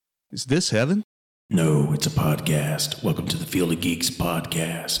Is this heaven? No, it's a podcast. Welcome to the Field of Geeks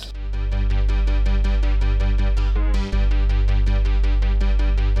podcast.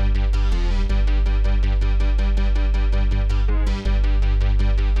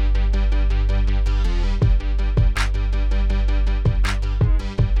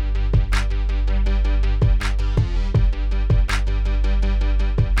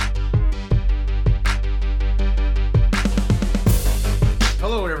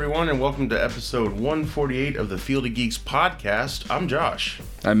 And welcome to episode 148 of the Field of Geeks podcast. I'm Josh.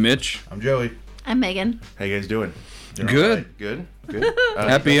 I'm Mitch. I'm Joey. I'm Megan. How you guys doing? Good. Right? Good.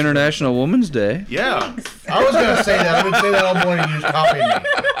 Happy International Women's Day. Yeah. I was going to say that. I've been saying that all morning. You just copied me.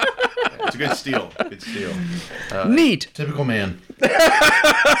 It's a good steal. Good steal. Neat. Typical man. I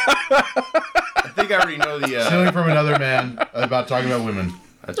think I already know the... Stealing from another man about talking about women.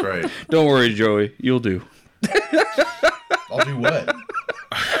 That's right. Don't worry, Joey. You'll do. I'll do what?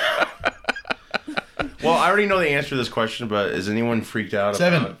 Well, I already know the answer to this question, but is anyone freaked out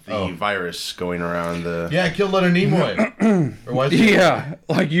about the virus going around the... Yeah, it killed Leonard Nimoy. Or was it? Yeah,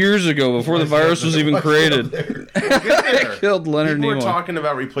 like years ago, before the virus was even created. It killed Leonard People Nimoy. are talking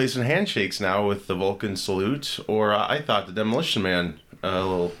about replacing handshakes now with the Vulcan salute, or I thought the Demolition Man, a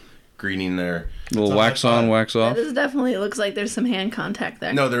little greeting there. A little wax on, wax off. This definitely looks like there's some hand contact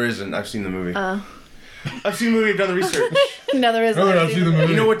there. No, there isn't. I've seen the movie. I've seen the movie. I've done the research. No, there isn't. No, I've seen the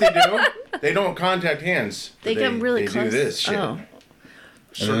movie. You know what they do? They don't contact hands. They come really they close. do this shit. Oh.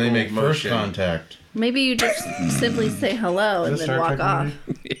 And then they make first contact. Maybe you just simply say hello and Is it then Star walk Trek off.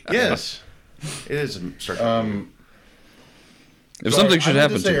 movie? Yes. It is a Star Trek movie. If something should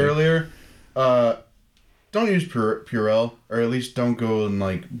happen to say you. earlier, don't use Purell, or at least don't go and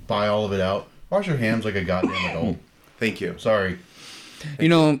like buy all of it out. Wash your hands like a goddamn adult. Thank you. Sorry. You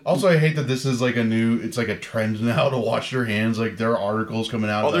know, Also, I hate that this is like it's like a trend now to wash your hands. Like, there are articles coming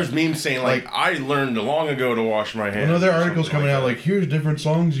out. Oh, there's memes saying, like, I learned long ago to wash my hands. Well, no, there or are articles something coming out that. like, here's different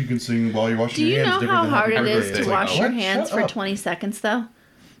songs you can sing while you're washing Do you your hands. know how hard it is It's to like, wash your what? hands Shut for up. 20 seconds, though?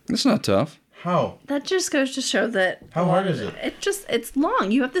 it's not tough. How? That just goes to show that... How hard is it? It's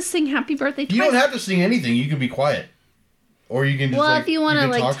long. You have to sing Happy Birthday twice. You don't have to sing anything. You can be quiet. Or you can just Well, if you want to,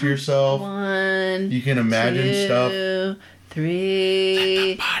 like... talk to yourself. 1, You can imagine 2, stuff.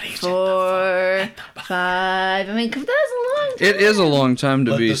 3, 4, 5. I mean, that's a long time. It is a long time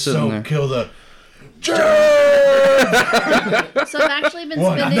to Let be the sitting soap there. kill the... So I've actually been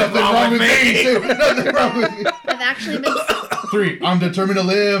One, spending... nothing wrong with me. Two, nothing wrong with me. I've actually been... 3, I'm determined to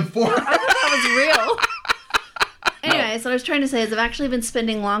live. 4. That was real. Anyway, so what I was trying to say is I've actually been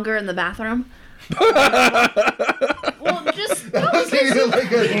spending longer in the bathroom. Well, just... No, Just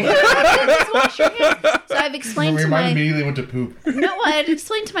wash your hands. So I've explained My to mind my... immediately went to poop. No, I had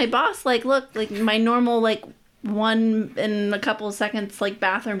explained to my boss, like, look, like, my normal, like, 1 in a couple of seconds, like,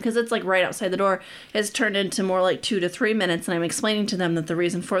 bathroom, because it's, like, right outside the door, has turned into more like 2 to 3 minutes, and I'm explaining to them that the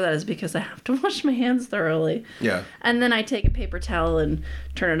reason for that is because I have to wash my hands thoroughly. Yeah. And then I take a paper towel and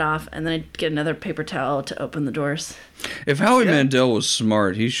turn it off, and then I get another paper towel to open the doors. If Howie Mandel was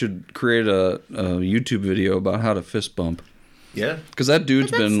smart, he should create a YouTube video about how to fist bump. Yeah. Because that dude's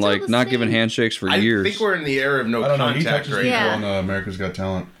But that's been, still like, the not same. giving handshakes for I years. think we're in the era of no I don't know. He contact touches right people Yeah. on America's Got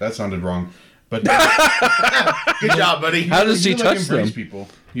Talent. That sounded wrong. But now. Good job, buddy. How does he would, touch embrace them? people.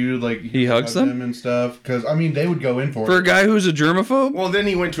 He would like He hugs hug them? and stuff. Because I mean, they would go in for For a it. guy who's a germaphobe? Well, then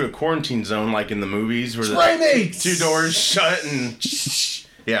he went to a quarantine zone like in the movies where the Playmates! 2 doors shut and...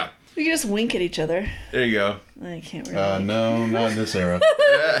 Yeah. You can just wink at each other. There you go. I can't really. No, not in this era.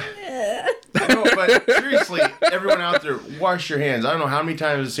 No, but seriously, everyone out there, wash your hands. I don't know how many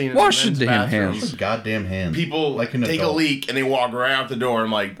times I've seen it in Wash men's your damn bathrooms. hands. Goddamn hand. People Like an take a adult. leak and they walk right out the door.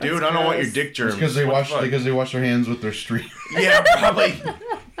 I'm like, dude, I don't want your dick germs. Because they What the wash their hands with their stream. fuck? Yeah, probably.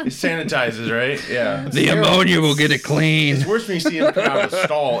 It sanitizes, right? Yeah. The ammonia will get it clean. It's worse when you see them come out of a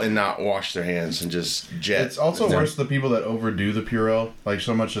stall and not wash their hands and just jet. It's also worse the people that overdo the Purell, like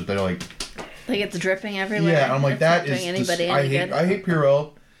so much that they're like, Like it's dripping everywhere. yeah. I'm like, It's that not is. doing anybody I any hate. good. I hate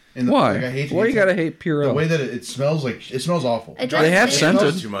Purell. And Why? Like, I hate. Why you gotta hate Purell? The way that it smells like it smells awful. It does They have taste-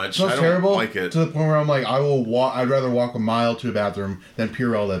 scented. too much. It smells I don't terrible like it. to the point where I'm like, I'd rather walk a mile to a bathroom than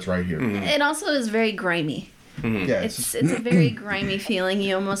Purell that's right here. It also is very grimy. Yeah, It's a very grimy feeling.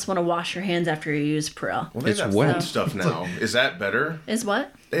 You almost want to wash your hands after you use Purell. Well, they It's have wet. foam stuff now. Is that better? Is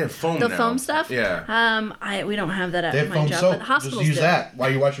what? They have foam The now. foam stuff? Yeah. We don't have that they at have my foam job, soap. but Just hospitals use do. that while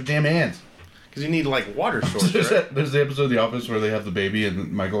you wash your damn hands. Because you need, like, water source, right? There's the episode of The Office where they have the baby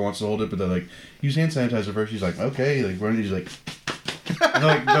and Michael wants to hold it, but they're like, use hand sanitizer first. He's like, okay. Like, when he's like, and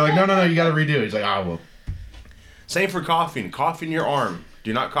they're like, no, you got to redo it. He's like, well. Same for coughing. Cough in your arm.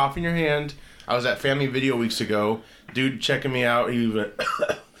 Do not cough in your hand. I was at Family Video weeks ago. Dude checking me out. He went,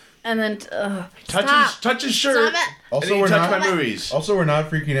 And then touch his shirt. Stop it. Also, and we're then touch not. my movies. Also, we're not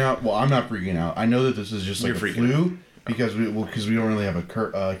freaking out. Well, I'm not freaking out. I know that this is just like You're a freaking flu because we don't really have a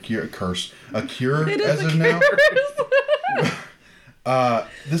cure It as is of a now. curse.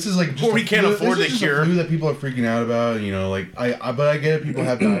 This is like just Well, we can't afford this the is just cure. a flu that people are freaking out about. You know, like but I get it. People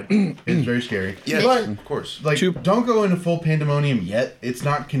have died. It's very scary. Yes, but of course. like, don't go into full pandemonium yet. It's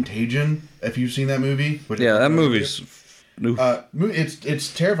not Contagion. If you've seen that movie, Yeah, that movie's. Oof.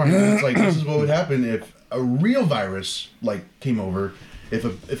 it's terrifying. It's like this is what would happen if a real virus like came over.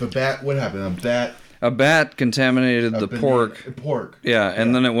 If a bat, what happened? A bat contaminated the pork. Pork. Yeah,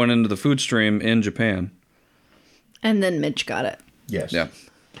 and then it went into the food stream in Japan. And then Mitch got it. Yes. Yeah,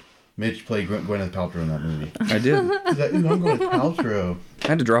 Mitch played Gwyneth Paltrow in that movie. I did. He's like, ooh, I'm Gwyneth Paltrow. I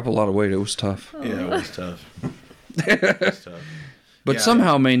had to drop a lot of weight. It was tough. Yeah, it was tough. It was tough. But Yeah.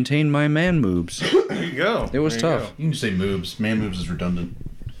 somehow maintained my man moobs. There you go. It was There you tough. You can just say moobs. Man moobs is redundant.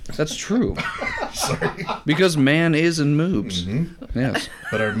 That's true. Sorry. Because man is in moobs. Mm-hmm. Yes,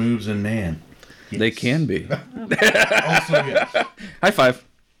 But our moves in man. they can be. Also, yes. High five.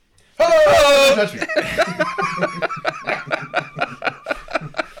 Oh! Touch me.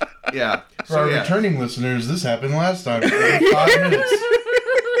 Yeah. For our yeah. returning listeners, this happened last time. For 5 minutes.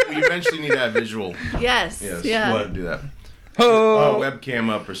 We eventually need that visual. Yes. Yes. Yeah. What? Do that. Oh, Webcam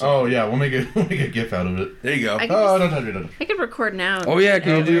up or something. Oh yeah, we'll make a gif out of it. There you go. I can, Oh, don't touch me, don't touch me. I can record now. oh yeah.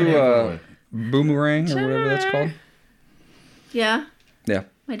 Can you do Yeah. boomerang or whatever that's called? Yeah. Yeah.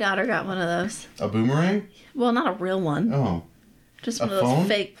 My daughter got one of those. A boomerang? Well, not a real one. Oh. Just a one of those phone?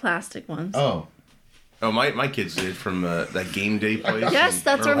 fake plastic ones. Oh. Oh, my kids did from that game day place. Yes, in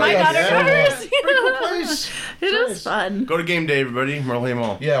that's where Merle my Hay. daughter got yeah. hers. Place. It is fun. Go to game day, everybody. Merle Hay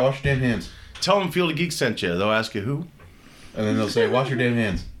Mall. Yeah, wash your damn hands. Tell them Field of Geeks sent you. They'll ask you who. And then they'll say, wash your damn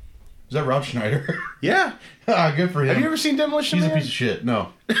hands. Is that Rob Schneider? Yeah. Ah, good for him. Have you ever seen Demolition He's a Man? piece of shit.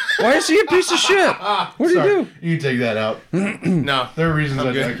 No. Why is he a piece of shit? What do you Sorry. do? You can take that out. No. There are reasons I'm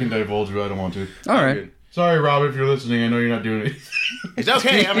I good. can divulge, but I don't want to. All right. Good. Sorry, Rob, if you're listening. I know you're not doing it. It's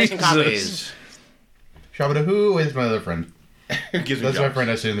okay. I'm making Jesus. copies. Shabba who is my other friend. Gives me That's my jobs. friend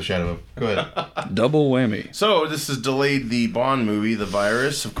I sit in the shadow of. Go ahead. Double whammy. So this has delayed the Bond movie, The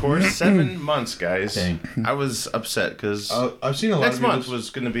Virus, of course, 7 months, guys. Dang. I was upset because I've seen a lot next of month videos. was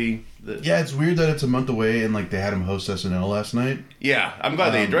going to be the Yeah, it's weird that it's a month away and like they had him host SNL last night. Yeah, I'm glad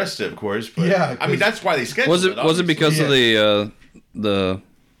they addressed it, of course. But yeah, I mean 'cause- that's why they scheduled Was it obviously. because of the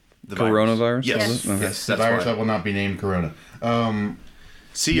The coronavirus? Yes, Was it? Okay. yes, The that's virus why. that will not be named Corona.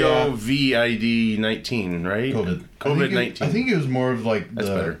 COVID-19, right? COVID. COVID-19. I think it was more of like That's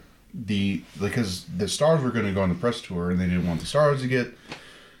better. because the stars were going to go on the press tour and they didn't want the stars to get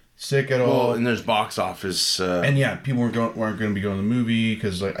sick at Well, all. and there's box office. And yeah, people weren't going to be going to the movie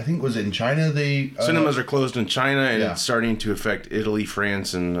because like I think was it in China they cinemas are closed in China, and yeah. it's starting to affect Italy,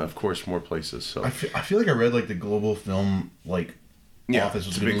 France, and of course more places. So I feel like I read like the global film like Yeah, office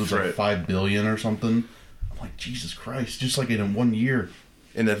was it's a going to big lose like threat. $5 billion or something. I'm like Jesus Christ, just like in 1 year.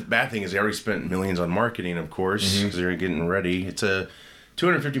 And the bad thing is they already spent millions on marketing, of course, because they're getting ready. It's a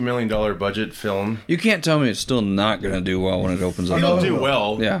 $250 million budget film. You can't tell me it's still not going to do well when it opens up. It'll no, do no.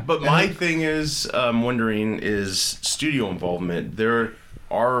 well. Yeah. But my thing is, I'm wondering, is studio involvement. There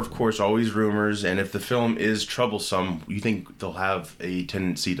are, of course, always rumors, and if the film is troublesome, you think they'll have a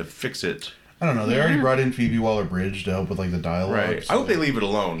tendency to fix it. I don't know. They already brought in Phoebe Waller-Bridge to help with like the dialogue. Right. so- I hope they leave it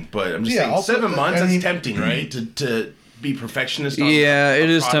alone, but I'm just Yeah, saying, also, 7 months, I mean- that's tempting, right? To be perfectionist on Yeah, a it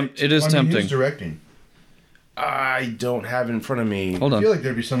is. product. It is I mean, tempting. who's directing? I don't have it in front of me. Hold I on. feel like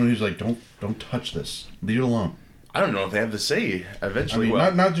there'd be someone who's like, don't touch this. Leave it alone. I don't know if they have the say I eventually. mean,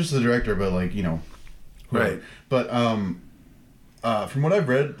 well, not just the director, but like whoever. Right. But from what I've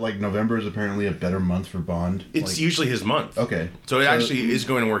read, like November is apparently a better month for Bond. it's like, usually his month. okay. So it actually is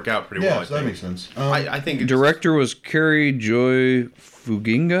going to work out pretty Yeah, well. I so that think. makes sense. I think it's Director was Kerry Joy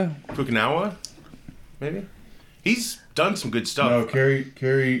Fuginga. Fukunawa, maybe. He's done some good stuff. no,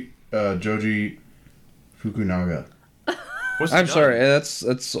 Kerry Joji Fukunaga. What's he I'm done? sorry.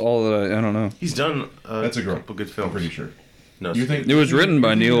 That's all that I don't know. He's done That's a girl. couple good I'm films. pretty sure. No, You think It was written by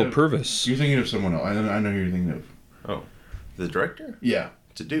you're thinking Neil of- Purvis. You're thinking of someone else. I know who you're thinking of. Oh, the director? Yeah.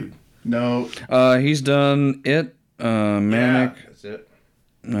 It's a dude. No. He's done It, Manic, Yeah, that's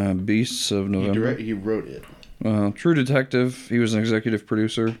it. Beasts of November, He wrote it. True Detective. He was an executive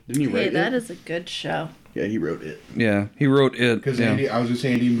producer. Didn't he Hey, that is a good show. Yeah, he wrote it. Yeah, he wrote It. Because Yeah. I was gonna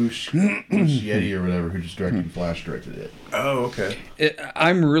say Andy Muschietti or whatever, who just directed Flash, directed it. Oh, okay.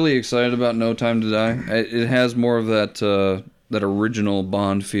 I'm really excited about No Time to Die. It has more of that original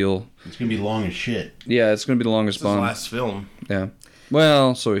Bond feel. It's gonna be long as shit. Yeah, it's going to be the longest It's his Bond. last film. Yeah.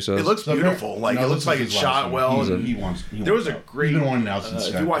 Well, so he says. It looks So beautiful. Like no, it looks this like is it's his shot last well. one. and He wants there was a out. great. He's been wanting out since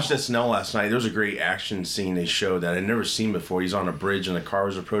if you watched SNL last night, there was a great action scene they showed that I'd never seen before. He's on a bridge and the car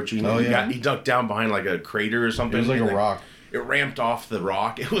was approaching. Oh, yeah. He ducked down behind like a crater or something. It was like and a rock. It ramped off the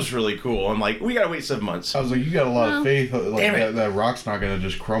rock. It was really cool. I'm like, we gotta wait 7 months. I was like, you got a lot of faith. Like Damn it. that rock's not gonna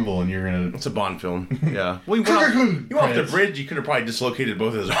just crumble, and you're gonna. It's a Bond film. Yeah. Well, he went off the Credits. bridge. You could have probably dislocated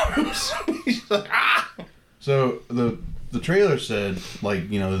both his arms. He's like, ah. So the trailer said, like,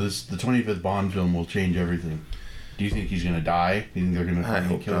 the 25th Bond film will change everything. Do you think he's gonna die? Do you think they're gonna I finally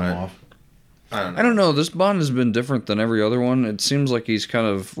hope kill him not. off? I don't know. This Bond has been different than every other one. It seems like he's kind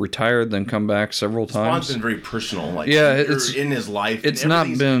of retired, then come back several Bond's times. been very personal. Like, Yeah, you're it's- in his life. it's and not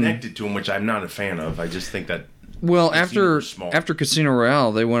everything's been- connected to him, which I'm not a fan of. I just think that. Well, It's super small. after Casino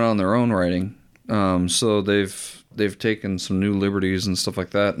Royale, they went on their own writing, so they've taken some new liberties and stuff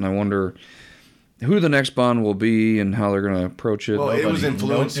like that. And I wonder who the next Bond will be and how they're going to approach it. Well, it was Don't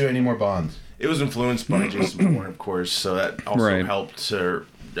influenced. do any more Bonds. It was influenced by Jason Bourne, of course, so that also Right. helped to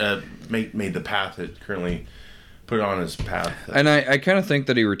made the path it currently put on his path. And I kind of think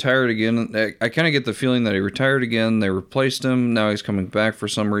that he retired again. I kind of get the feeling that he retired again. They replaced him. Now he's coming back for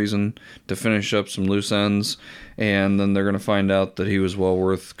some reason to finish up some loose ends. And then they're going to find out that he was well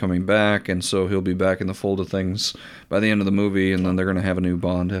worth coming back. And so he'll be back in the fold of things by the end of the movie. And then they're going to have a new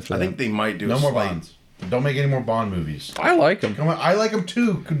Bond after I that. think they might do No a more slight- Bonds. Don't make any more Bond movies. I like him. Come on, I like them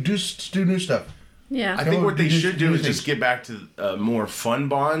too. Could do new stuff. Yeah. I think Come what on, they do should do new is things. just get back to more fun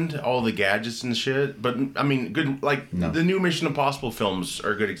Bond, all the gadgets and shit. But I mean, good like No. the new Mission Impossible films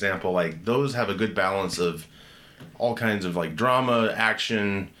are a good example. Like those have a good balance of all kinds of like drama,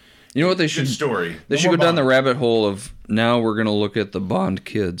 action, You know what they good should story. They No should more go down the Bond. rabbit hole of now we're going to look at the Bond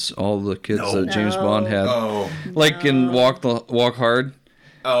kids, all the kids No. that James No. Bond had. Oh, Like in Walk Hard.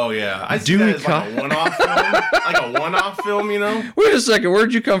 oh yeah. I see Do that we as like a one-off film, like a one-off film. You know, Wait a second,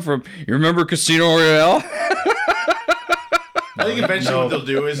 where'd you come from? You remember Casino Royale? I think eventually what they'll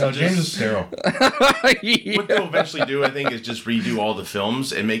do is No, they'll James just is sterile. what they'll eventually do, I think, is just redo all the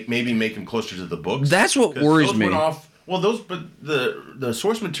films and maybe make them closer to the books. That's what 'Cause worries those me. went off. Well, but the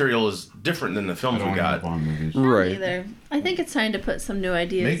source material is different than the I films don't we want got. Bond movies. Right. Either. I think it's time to put some new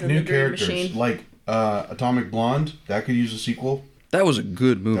ideas Make in new the Dream characters Machine. like Atomic Blonde. That could use a sequel. That was a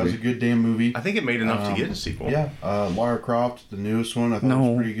good That was a movie. good damn movie. I think it made enough to get a sequel. Yeah, Lara Croft, the newest one. I thought No.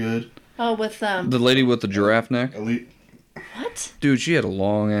 was pretty good. Oh, with The lady with the giraffe neck. what? Dude, she had a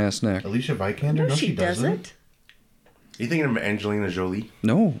long ass neck. Alicia Vikander? No, she doesn't. You thinking of Angelina Jolie?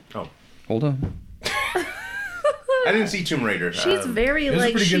 No. Oh, Hold on. I didn't see Tomb Raider. She's very It was a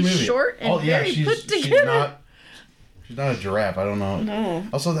like pretty good she's movie. short and very put together. She's not a giraffe. I don't know. No.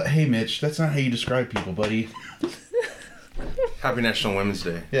 Also, hey Mitch, that's not how you describe people, buddy. Happy National Women's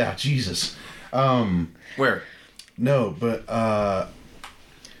Day. Yeah, Jesus. Where? No, but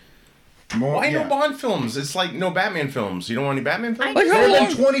more. Why yeah. no Bond films? It's like no Batman films. You don't want any Batman films? Like how There long? have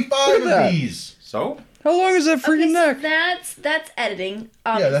been 25 Look at of that. these. So? How long is that freaking Okay, so neck? that's editing.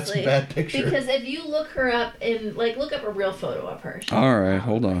 Yeah, that's a Obviously. bad picture. Because if you look her up and like look up a real photo of her. she's All right, not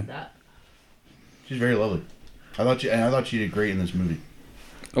hold like on. that. She's very lovely. I thought she did great in this movie.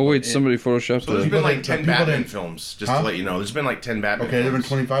 Oh wait, somebody photoshopped So there's the. been People like that- 10 people Batman that- films, just Huh? to let you know. There's been like 10 Batman Okay, there have been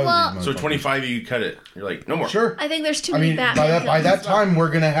films. 25 Well- of these. So motherfuckers. 25 you cut it. You're like, no more. Sure. I think there's too I many mean, Batman by that films as well. time, we're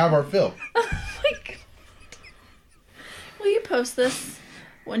gonna have our fill. Like, will you post this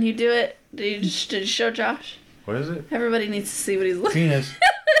when you do it? Did you show Josh? What is it? Everybody needs to see what he's looking. Penis.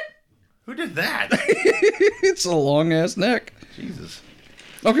 Who did that? It's a long ass neck. Jesus.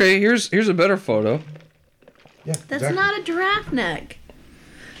 Okay, here's a better photo. Yeah, That's exactly. not a giraffe neck.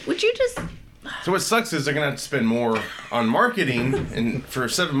 Would you just? So what sucks is they're gonna have to spend more on marketing, and for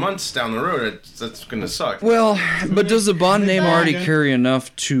 7 months down the road, that's gonna suck. Well, but does the Bond name already Okay. carry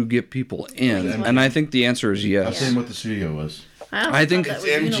enough to get people in? And I think the answer is I'm yes. saying what the studio was. also I think thought It's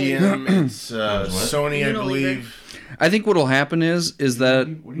that was MGM, it's Sony, I Unilever. believe. I think what'll happen is that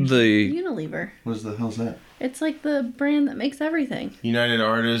the Unilever. What the hell's that? It's like the brand that makes everything. United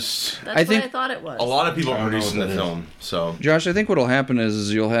Artists. That's I think what I thought it was. A lot of people I are don't know producing what the that is. film, so Josh, I think what'll happen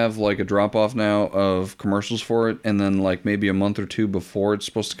is you'll have like a drop off now of commercials for it, and then like maybe a month or two before it's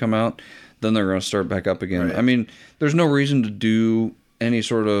supposed to come out, then they're going to start back up again. Right. I mean, there's no reason to do any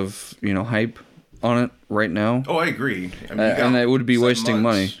sort of hype on it right now, Oh, I agree. I mean, you and got it would be 7 wasting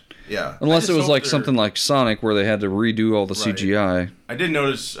months. money. Yeah. Unless I it just was hope like they're- something like Sonic where they had to redo all the Right. CGI. I did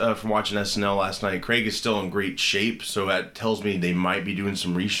notice from watching SNL last night, Craig is still in great shape, so that tells me they might be doing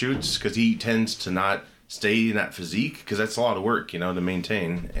some reshoots because he tends to not stay in that physique because that's a lot of work, to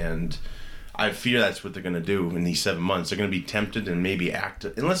maintain. And I fear that's what they're going to do in these 7 months. They're going to be tempted and maybe act,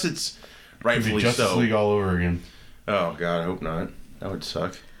 unless it's Could be rightfully Justice so. League all over again. Oh God, I hope not. That would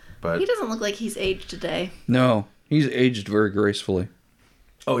suck. But He doesn't look like he's aged today. No, he's aged very gracefully.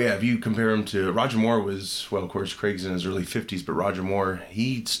 oh yeah, if you compare him to Roger Moore was, well, of course, Craig's in his early 50s, but Roger Moore,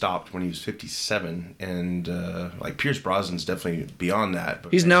 he stopped when he was 57, and like Pierce Brosnan's definitely beyond that.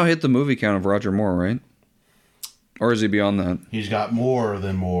 But He's now hit the movie count of Roger Moore, right? Or is he beyond that? He's got more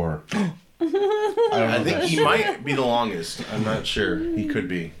than more. I don't know I if think that's- he might be the longest. I'm not sure. He could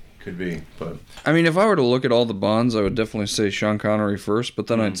be. Could be, but I mean, if I were to look at all the Bonds, I would definitely say Sean Connery first, but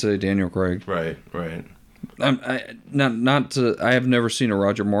then I'd say Daniel Craig. right. I have never seen a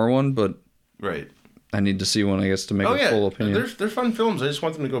Roger Moore one, but Right. I need to see one, I guess, to make Oh a yeah, full opinion. they're fun films. I just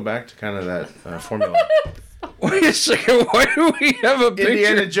want them to go back to kind of that formula. Wait a second, why do we have a picture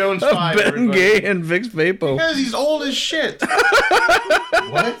Indiana Jones of 5, Ben everybody. Gay and Vix Vapo? Because he's old as shit.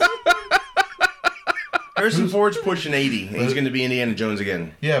 What? Harrison Ford's pushing 80, and he's going to be Indiana Jones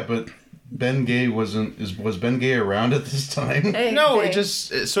again. Yeah, but Ben Gay was Ben Gay around at this time? Hey, No, hey. it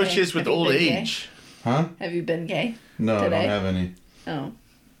just associates Hey, with have you old been gay? age. Huh? Have you been gay? No, I Today? don't have any. Oh.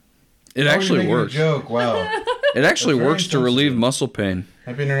 It Oh, actually you're making works. A joke. Wow. It actually That's very works to relieve insensitive. muscle pain.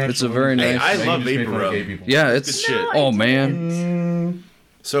 Happy International It's a very Women's Hey, Day. I You love just made Vapor fun of Rub. gay people. Yeah, Good it's shit. No, oh man.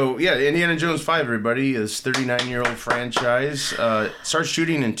 So, yeah, Indiana Jones 5, everybody, is 39-year-old franchise. Starts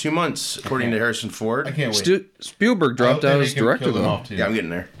shooting in 2 months, according to Harrison Ford. I can't wait. Spielberg dropped out as director though. Yeah, I'm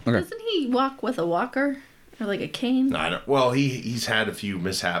getting there. Doesn't he walk with a walker? Or like a cane? No, I don't. Well, he's had a few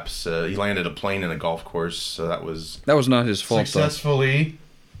mishaps. He landed a plane in a golf course, so that was That was not his fault Successfully.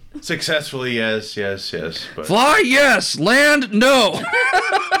 successfully, yes. though. But Fly, yes. Land, no.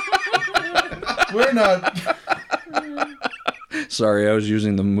 We're not. Sorry, I was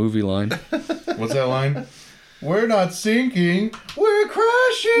using the movie line. What's that line? We're not sinking. We're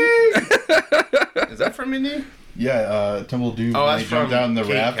crashing. is that from Indy? Yeah, Temple of Doom. Oh, when that's they jumped from down in the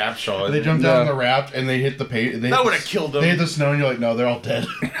Kate raft. Capshaw, They isn't jumped it? down in Yeah. the raft and they hit the That would have killed them. They hit the snow and you're like, no, they're all dead.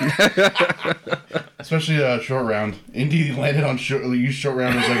 Especially short round. Indy landed on short. Used short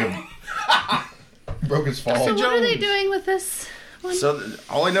round as like a broke his fall. So what are they Jones. doing with this one? So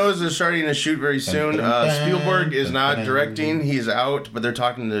all I know is they're starting to shoot very soon. Spielberg is not directing; he's out. But they're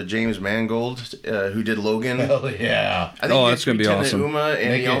talking to James Mangold, who did Logan. Hell yeah. I think Oh, he that's gets gonna be Lieutenant awesome. Uma, and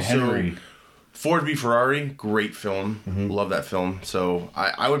Make he it also Henry. Ford v Ferrari, great film. Love that film. So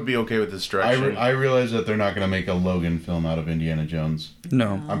I would be okay with this direction. I realize that they're not going to make a Logan film out of Indiana Jones.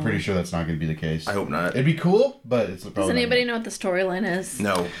 No. I'm pretty sure that's not going to be the case. I hope not. It'd be cool, but it's probably Does not. anybody know what the storyline is?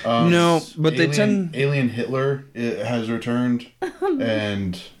 No. No, but they tend- Alien Hitler has returned,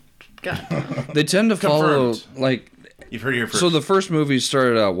 and God. They tend to follow Confirmed. like You've heard it here first. so the first movie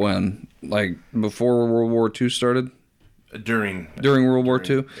started out when? Like before World War II started? during During World War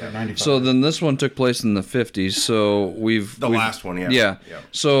II? 95. So then this one took place in the 50s. So we've the last one, yeah. Yeah.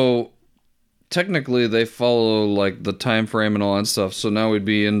 So technically they follow like the time frame and all that stuff. So now we'd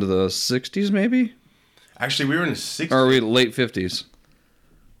be into the 60s maybe? Actually, we were in the 60s. Or are we late 50s?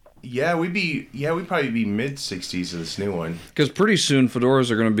 Yeah, we'd probably be mid 60s in this new one. Because pretty soon fedoras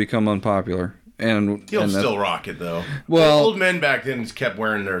are going to become unpopular. And He'll and that- still rock it though. Well- old men back then kept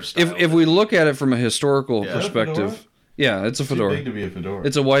wearing their style. if we look at it from a historical Yeah. perspective, Fedora? yeah, it's a too fedora. big to be a fedora.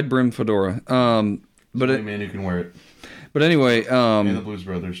 It's a wide brim fedora. But Only it, man who can wear it. but anyway, And the Blues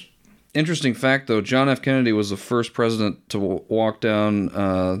Brothers. interesting fact though, John F. Kennedy was the first president to walk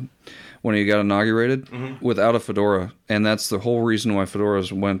down when he got inaugurated without a fedora, and that's the whole reason why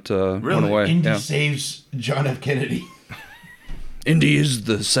fedoras went away. Indy Yeah. saves John F. Kennedy. Indy is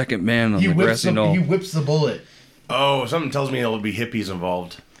the second man on He the whips grassy the, knoll. he whips the bullet. Oh, something tells me there'll be hippies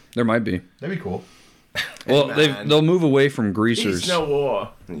involved. There might be. That'd be cool. Well, Man. they'll move away from greasers. He's no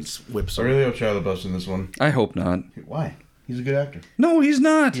war. And he whips I them. really hope Shia LaBeouf in this one. I hope not. Why? He's a good actor. No, he's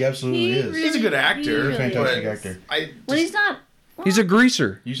not. He absolutely He is. really- He's a good actor. He Fantastic but actor. When he's not. He's a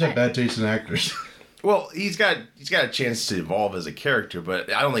greaser. You said bad taste in actors. Well, he's got a chance to evolve as a character,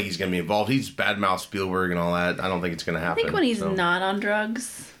 but I don't think he's going to be involved. He's badmouth Spielberg and all that. I don't think it's going to I happen. think when he's so. not on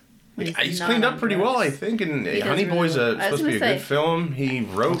drugs. when He's not cleaned on up pretty well, I drugs. think. And He does Honey Boy's really well. I was supposed to be a gonna good say. film. He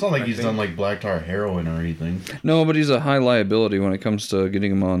wrote. It's not like I he's think. done like black tar heroin or anything. No, but he's a high liability when it comes to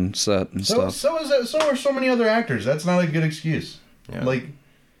getting him on set and So stuff. so are so many other actors. That's not a good excuse. Yeah. Like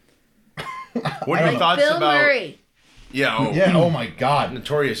What are your thoughts Bill about? Murray. Yeah. Oh, yeah, oh my god.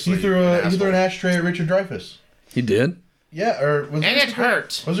 Notoriously. He threw an asshole. ashtray at Richard Dreyfuss. He did? Yeah, or was And it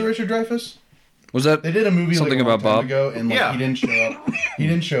hurt. Was it Richard Dreyfuss? Was that They did a movie Something like a long about time Bob? ago, and like Yeah. he didn't show up. He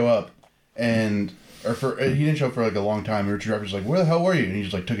didn't show up, and he didn't show up for like a long time. And Richard Dreyfuss was like, "Where the hell were you?" And he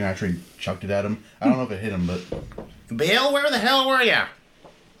just like took an ashtray and chucked it at him. I don't know if it hit him, but Bill, where the hell were you?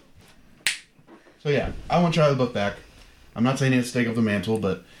 so yeah, I want Shia LaBeouf back. I'm not saying he has to take up the mantle,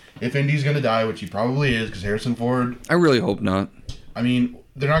 but if Indy's gonna die, which he probably is, because Harrison Ford, I really hope not. I mean,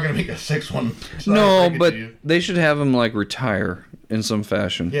 they're not gonna make a 6th one. Sorry, No, break it but to you. they should have him like retire in some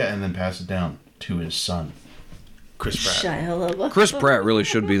fashion. Yeah, and then pass it down to his son. Chris Pratt. Shia LaBeouf. Chris Pratt really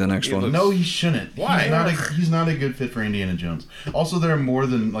should be the next one. No, he shouldn't. Why? He's not a good fit for Indiana Jones. Also, there are more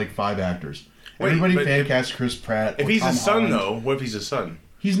than like 5 actors. Wait, Everybody but fan if- cast Chris Pratt. If or he's Tom his son, Holland. though, what if he's his son?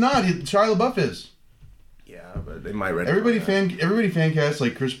 He's not. Shia LaBeouf is. Yeah, but they might. Everybody fan cast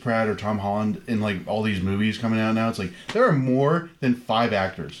like Chris Pratt or Tom Holland in like all these movies coming out now. It's like there are more than 5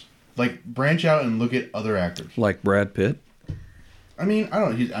 actors. Like branch out and look at other actors. Like Brad Pitt. I mean, I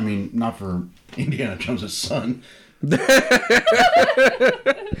don't. I mean, not for Indiana Jones' son.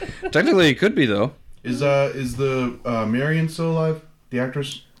 Technically, he could be though. Is the Marion still alive? The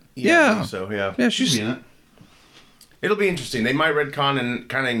actress. Yeah. I think so yeah. Yeah, She's she's. in it. It'll be interesting. They might retcon and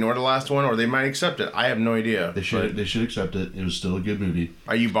kind of ignore the last one, or they might accept it. I have no idea. They should accept it. It was still a good movie.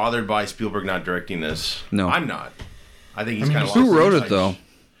 Are you bothered by Spielberg not directing this? No. I'm not. I think he's I mean, kind of. Who wrote it though?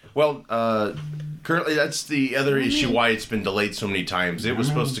 Well, currently that's the other issue why it's been delayed so many times. It was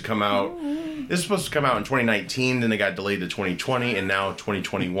supposed to come out. This is supposed to come out in 2019, then it got delayed to 2020, and now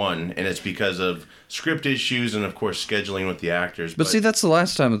 2021, and it's because of script issues and of course scheduling with the actors. But see, that's the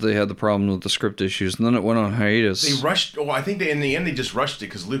last time that they had the problem with the script issues, and then it went on hiatus. they rushed. Well, I think in the end they just rushed it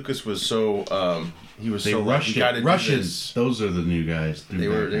because Lucas was so he was They so rushed gotta it. do Russians. this. Those are the new guys. They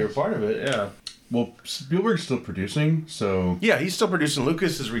were part of it. Yeah. Well, Spielberg's still producing, so Yeah, he's still producing.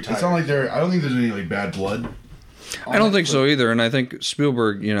 Lucas is retired. it's not like I don't think there's any like bad blood. I don't think so either, and I think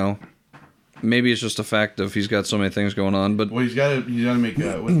Spielberg, maybe it's just a fact of he's got so many things going on, but Well, he's got to make what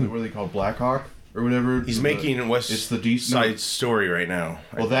are they called, Black Hawk or whatever. He's making West It's the DC Side Story right now.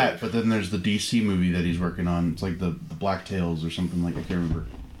 Well, but then there's the DC movie that he's working on. It's like the Black Tails or something like I can't remember.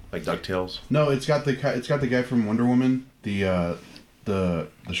 Like DuckTales. No, it's got the guy from Wonder Woman, the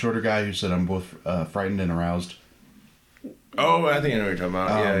shorter guy who said I'm both frightened and aroused. Oh, I think I know what you're talking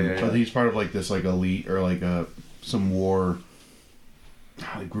about. Yeah. But he's part of like this like elite or like some war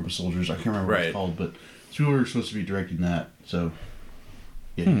like group of soldiers. I can't remember what Right. it's called, but Spielberg's supposed to be directing that. So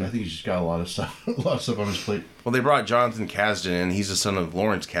yeah, I think he's just got a lot of stuff on his plate. Well, they brought Jonathan Kasdan in. He's the son of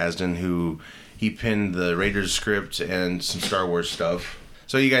Lawrence Kasdan, who he penned the Raiders script and some Star Wars stuff.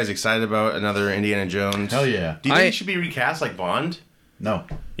 So, you guys excited about another Indiana Jones? Hell yeah. Do you think he should be recast like Bond? No.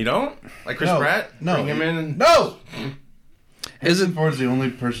 You don't? Like Chris No. Pratt? No. Bring him in? And... No. is it? Harrison Ford's the only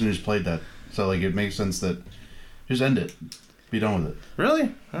person who's played that, so like it makes sense that just end it, be done with it. Really?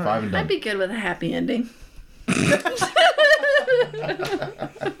 All right. 5 and done. I'd be good with a happy ending.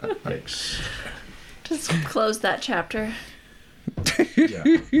 Yikes. Just close that chapter. Yeah.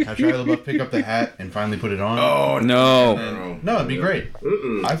 Have Shia LaBeouf pick up the hat and finally put it on. Oh, No. No, it'd be great.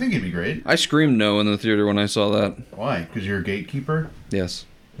 I think it'd be great. I screamed no in the theater when I saw that. Why? Because you're a gatekeeper? Yes.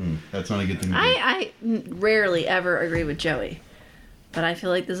 That's not a good thing to do. I rarely ever agree with Joey, but I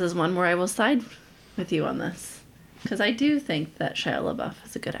feel like this is one where I will side with you on this. Because I do think that Shia LaBeouf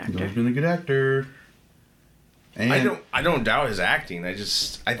is a good He's actor. always been a good actor. And I don't doubt his acting. I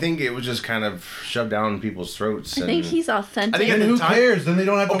think it was just kind of shoved down people's throats. I think he's authentic. I think and at who the time- cares? Then they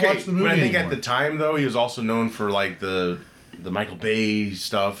don't have to Okay, watch the movie but I think anymore. at the time though, he was also known for like the Michael Bay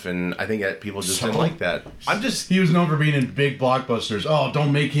stuff, and I think that people just didn't So? like that. I'm just He was known for being in big blockbusters. Oh,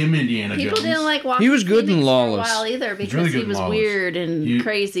 don't make him Indiana People Jones. didn't like Walking He was good in Phoenix Lawless. for a while either because really good he in was Lawless. weird and You-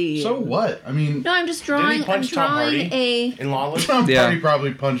 crazy. So what? I mean, No, I'm just Didn't drawing. he punch I'm Tom drawing Hardy? a. in Lawless. Tom Yeah. Hardy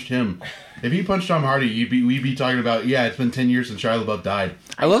probably punched him. If he punched Tom Hardy, we'd be talking about, yeah, it's been 10 years since Shia LaBeouf died.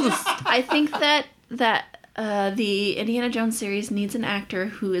 I love the. I think that the Indiana Jones series needs an actor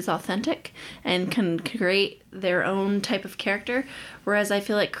who is authentic and can create their own type of character. Whereas I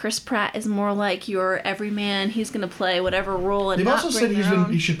feel like Chris Pratt is more like your everyman. He's going to play whatever role and They've not also bring said their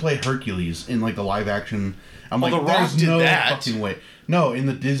own. he should play Hercules in like the live action. I'm Well, like, The Rock there's did no that. fucking way. No, in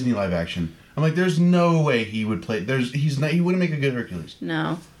the Disney live action. I'm like, there's no way he would play. He wouldn't make a good Hercules.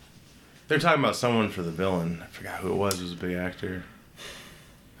 No. They're talking about someone for the villain. I forgot who it was. It was a big actor.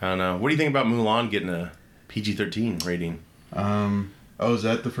 I don't know. What do you think about Mulan getting a PG-13 rating? Oh, is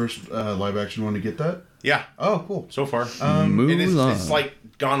that the first live action one to get that? Yeah, Oh, cool. so far. Mulan. And it's like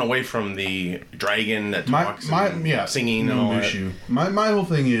gone away from the dragon that talks and singing and all that. Mushu. My whole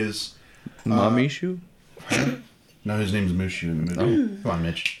thing is Mamishu? no, his name's Mushu in the movie. Come on,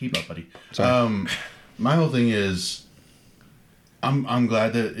 Mitch, keep up, buddy. Sorry. My whole thing is, I'm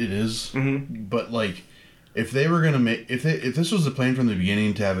glad that it is, but like, if they were gonna make if this was the plan from the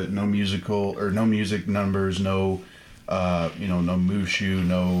beginning to have it no musical or no music numbers, no no Mushu,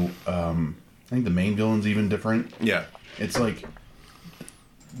 no I think the main villain's even different. Yeah. It's like,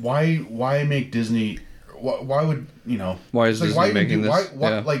 why make Disney? Why would Why is it's like, Disney why even making do, this? Why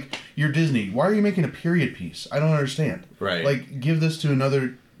Yeah. like you're Disney. Why are you making a period piece? I don't understand. Right. Like, give this to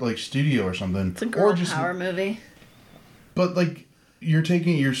another like studio or something. It's a girl or just, power movie. But like,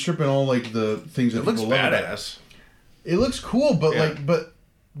 you're stripping all like the things that It looks people love about it. badass. It looks cool, but Yeah. like,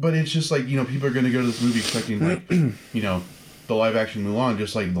 but it's just like, people are gonna go to this movie expecting like, the live action Mulan,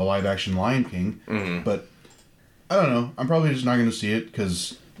 just like the live action Lion King. Mm-hmm. But I don't know. I'm probably just not gonna see it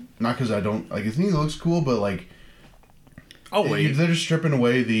not because I don't like. I think it looks cool, but like, Oh wait. they're just stripping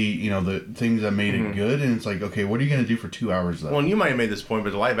away the the things that made Mm-hmm. it good, and it's like, okay, what are you gonna do for 2 hours though? Well, and you might have made this point,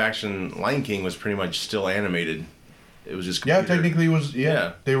 but the live action Lion King was pretty much still animated. It was just yeah, computer. technically it was. Yeah,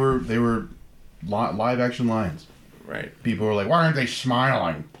 Yeah. they were live action lions. Right. People were like, why aren't they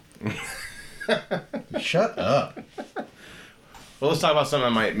smiling? Shut up. Well, let's talk about something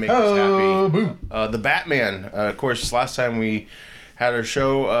that might make Oh, us happy. boom. The Batman. Of course, last time we had our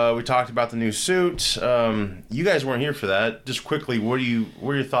show, we talked about the new suit. You guys weren't here for that. Just quickly, what are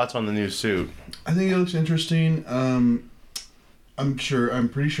your thoughts on the new suit? I think it looks interesting. I'm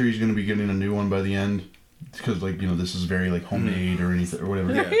pretty sure he's going to be getting a new one by the end. Because, this is very, homemade or anything, or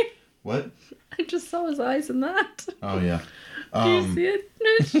whatever. Yeah. What? I just saw his eyes in that. Oh, yeah. Do you see it?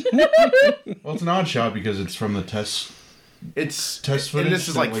 Well, it's an odd shot because it's from the test footage. And this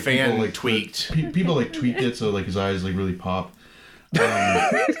is that, like fan people, tweaked. People tweaked it so his eyes really pop. Do you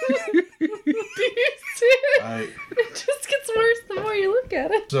see it? It just gets worse the more you look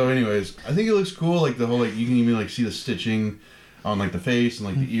at it. So, anyways, I think it looks cool. The whole you can even see the stitching on the face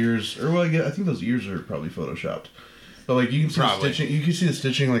and the ears. Or I think those ears are probably photoshopped. But you can see Probably. the stitching. You can see the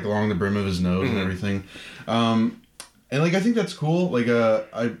stitching along the brim of his nose and everything. And I think that's cool.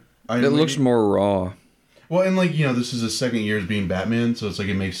 It looks more raw. Well, and this is his second year as being Batman, so it's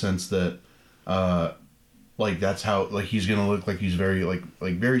it makes sense that that's how he's gonna look. He's very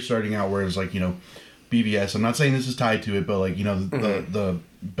very starting out, whereas BVS, I'm not saying this is tied to it, but the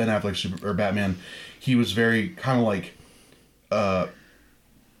Ben Affleck Batman, he was very kind of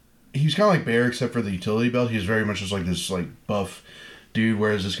he was kind of like Bear except for the utility belt. He was very much just this buff dude,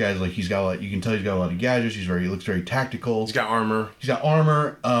 whereas this guy's he's got you can tell he's got a lot of gadgets. He looks very tactical. He's got armor.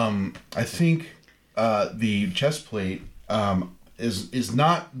 I think the chest plate is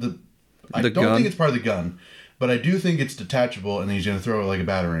not the. I don't gun? think it's part of the gun, but I do think it's detachable, and he's gonna throw it like a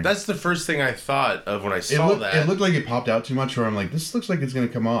batarang. That's the first thing I thought of when I saw that. It looked like it popped out too much, where I'm like, this looks like it's gonna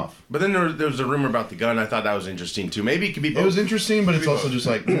come off. But then there was a rumor about the gun. I thought that was interesting too. Maybe it could be both. It was interesting, but it's also both. just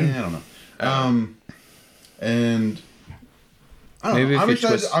I don't know. And I don't Maybe know. if I'm you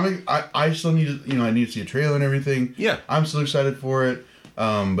excited. twist- I still need to. I need to see a trailer and everything. Yeah. I'm still excited for it.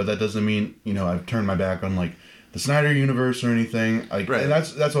 But that doesn't mean I've turned my back on the Snyder universe or anything. Right. And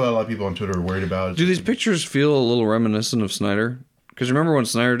that's what a lot of people on Twitter are worried about. Do these pictures feel a little reminiscent of Snyder? Because remember when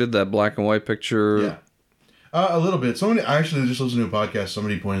Snyder did that black and white picture? Yeah. A little bit. I actually just listened to a podcast.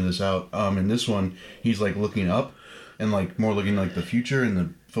 Somebody pointed this out. In this one, he's looking up, and more looking the future, and the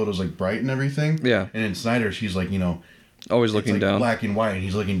photos bright and everything. Yeah. And in Snyder's, he's Always looking it's down. black and white, and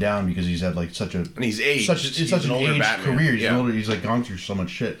he's looking down because he's had such a And he's aged. It's He's such an an older aged Batman. career. He's Yeah. older. He's gone through so much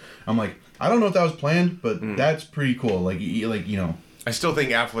shit. I'm I don't know if that was planned, but that's pretty cool. I still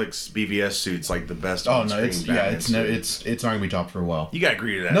think Affleck's BVS suit's the best. Oh no, on-screen it's Batman suit. it's not gonna be topped for a while. You gotta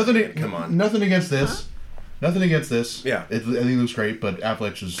agree to that. Come on. Nothing against this. Nothing against this. Yeah. I think it looks great, but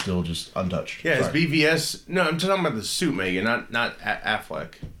Affleck's is still just untouched. Yeah, it's Sorry. BVS. No, I'm talking about the suit, Megan, not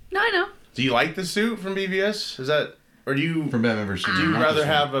Affleck. No, I know. Do you like the suit from BVS? Is that, or do you From Batman vs. do you rather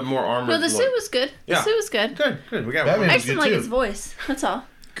have a more armored? No, the look? suit was good. The Yeah. suit was good. Good. We got Batman one. I was just didn't good, like too. his voice. That's all.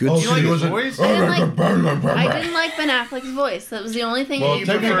 Good. Oh, You like he his wasn't- voice? I didn't like Ben Affleck's voice. That was the only thing. Well, you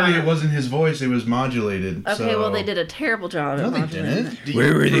technically, prefer. it wasn't his voice; it was modulated. Okay, so... well, they did a terrible job. No, at they modulating didn't. it. Do you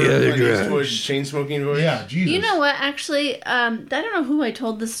Where were the prefer other Clint guys? Eastwood's chain smoking voice? Yeah, Jesus. You know what? Actually, I don't know who I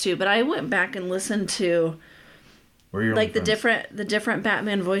told this to, but I went back and listened to Where are your the own friends? different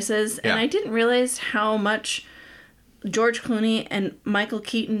Batman voices, Yeah. and I didn't realize how much George Clooney and Michael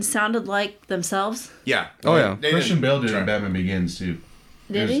Keaton sounded like themselves. Yeah. Oh, yeah. They Christian didn't Bale did it try. in Batman Begins too.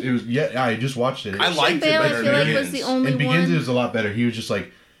 Did he? It was yeah. I just watched it. I liked it Bale, I better feel than like was the Begins. only In Begins, one. it was a lot better. He was just it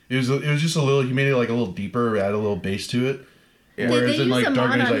was just a little. He made it a little deeper, add a little bass to it. Yeah. Did Whereas they in, use a Dark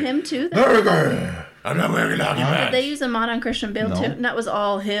mod Knight, on he's him too? "There we go." I'm not wearing a hockey Did pad. they use a mod on Christian Bale No. too? And that was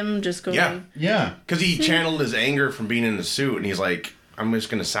all him just going. Yeah. Yeah. Because he channeled his anger from being in the suit, and he's like, "I'm just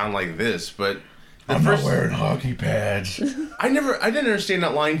gonna sound like this." But the I'm first, not wearing hockey pads I didn't understand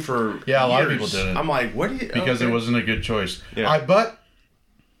that line for Yeah, a lot of years. people didn't. I'm like, what do you? because okay. it wasn't a good choice. Yeah. But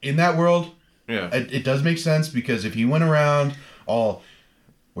in that world, Yeah. it does make sense because if he went around all,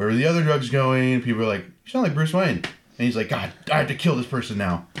 where are the other drugs going? People are like, you sound like Bruce Wayne, and he's like, God, I have to kill this person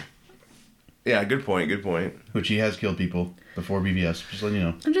now. Yeah, good point. Good point. which he has killed people before BVS. Just letting you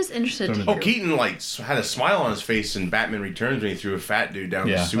know. I'm just interested to Oh, hear. Oh, Keaton had a smile on his face in Batman Returns when he threw a fat dude down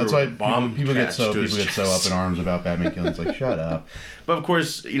the Yeah, sewer. that's why with a bomb people get so attached to his up chest. in arms about Batman killing. It's like, shut up. But of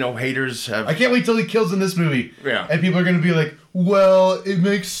course, haters have. I can't wait till he kills in this movie. Yeah. And people are going to be like, well, it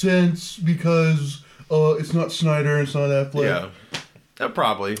makes sense because it's not Snyder, it's not Affleck. Yeah,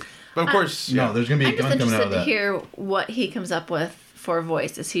 probably. But of course, No, there's going to be I'm a just gun coming out interested of to that. hear what he comes up with for a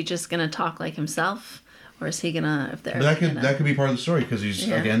voice. Is he just gonna talk like himself, or is he gonna? If they're But that could be part of the story because he's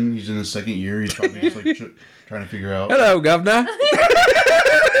Yeah. he's in his second year. He's probably just like trying to figure out. Hello, Governor.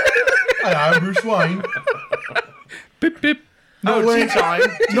 Hi, I'm Bruce Wayne. Pip, pip. Not wearing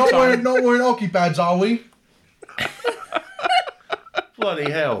not wearing hockey pads, are we?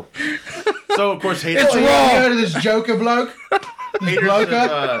 bloody hell. So of course, haters. Oh, you heard of this Joker bloke? This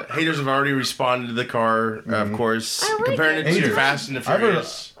bloker? Haters have already responded to the car, of course, I like comparing it it. to Haters. Fast and the I've heard-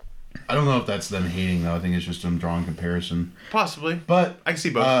 Furious. I don't know if that's them hating though. I think it's just them drawing comparison. Possibly, But I can see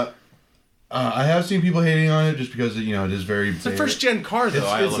both. I have seen people hating on it just because it is very. it's the first gen car,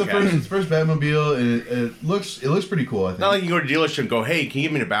 though. It's the first Batmobile, and it looks pretty cool. I think. Not like you go to a dealership and go, "Hey, can you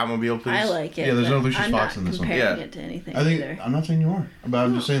give me the Batmobile, please?" I like it. Yeah, there's no but Lucius I'm Fox not in this one. comparing Yeah. it to anything I think either. I'm not saying you are, but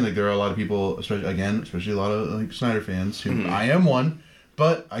I'm just saying like there are a lot of people, especially a lot of like Snyder fans who I am one,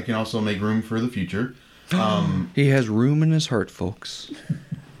 but I can also make room for the future. He has room in his heart, folks.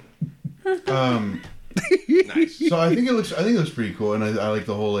 Nice. So I think it looks pretty cool, and I like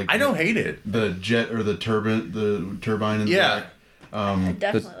the whole like I don't hate it. the jet or the turbine in the Yeah, back. I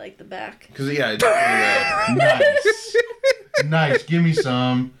definitely like the back. because yeah, it's definitely, Nice. Give me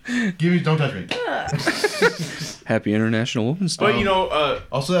some. Don't touch me. Happy International Women's Day. but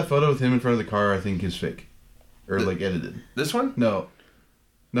Also, that photo with him in front of the car, I think, is fake, or like edited. this one. No.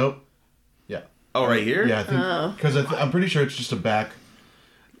 Nope. Yeah. Oh, right here. Yeah, I think Oh. because I'm pretty sure it's just a back.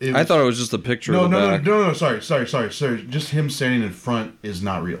 I thought it was just a picture of the back. No. Sorry. Just him standing in front is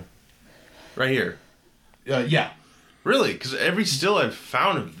not real. right here. Yeah. Really? Because every still I've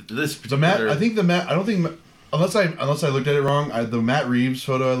found of this The Matt. particular. I think the Matt. I don't think unless I looked at it wrong. The Matt Reeves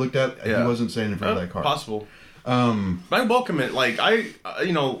photo I looked at, Yeah. he wasn't standing in front of that car. Possible. I welcome it. Like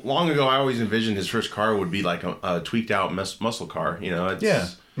long ago, I always envisioned his first car would be like a tweaked out muscle car. It's, Yeah.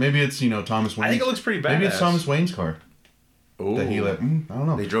 Maybe it's Thomas Wayne. I think it looks pretty badass. Maybe it's Thomas Wayne's car Ooh. that he let. I don't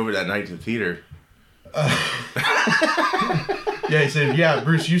know. They drove it that night to the theater. Yeah, he said, "Yeah,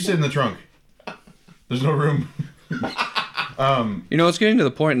 Bruce, you sit in the trunk. There's no room." It's getting to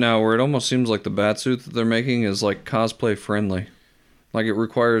the point now where it almost seems like the Batsuit that they're making is like cosplay friendly. Like it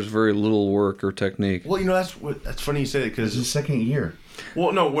requires very little work or technique. Well, that's funny you say that It's his because second year.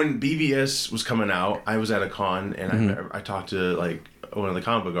 well, no, when BVS was coming out, I was at a con and I talked to like one of the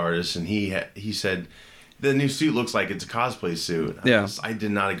comic book artists, and he said the new suit looks like it's a cosplay suit. Yeah. I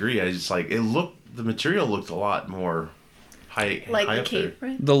did not agree. I just like the material looked a lot more high Like high the up cape, there.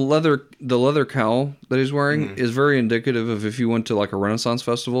 right? The leather cowl that he's wearing is very indicative of if you went to like a Renaissance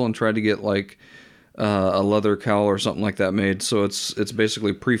festival and tried to get like a leather cowl or something like that made. So it's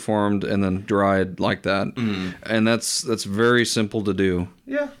basically preformed and then dried like that, and that's very simple to do.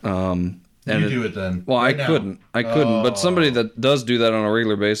 Yeah. You do it then. Well, Right I now. couldn't, but somebody that does do that on a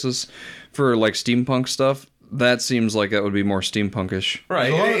regular basis for like steampunk stuff, that seems like that would be more steampunkish. Right.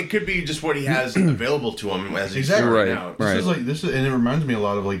 There's a lot And of- it could be just what he has available to him as he's Exactly. starting Right, out. right. This is, and it reminds me a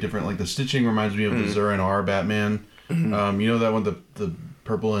lot of like different, like the stitching reminds me of the Zura and R Batman. That one, the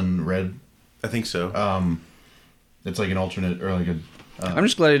purple and red. I think so. It's like an alternate or like a I'm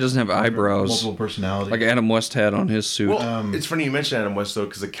just glad he doesn't have eyebrows multiple personality. like Adam West had on his suit. Well, it's funny you mentioned Adam West though,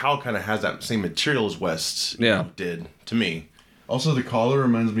 because the cowl kind of has that same material as West did to me. Also, the collar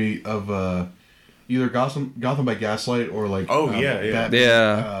reminds me of either Gotham by Gaslight or like yeah. Batman.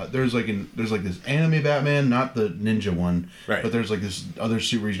 Yeah. There's like this anime Batman, not the ninja one, Right. but there's like this other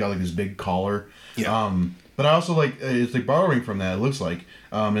suit where he's got like this big collar. Yeah. But I also like it's like borrowing from that. It looks like,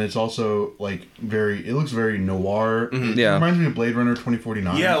 and it's also like it looks very noir. It Yeah. reminds me of Blade Runner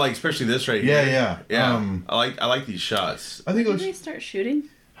 2049. Yeah, like especially this right Yeah, here. yeah. I like these shots. I think it When did they looks, start shooting?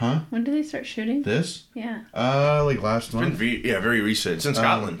 huh? When did they start shooting? This, Yeah. like last Been month. very recent. It's in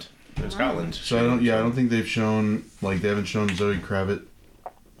Scotland. In Scotland. So I don't think they've shown they haven't shown Zoe Kravitz.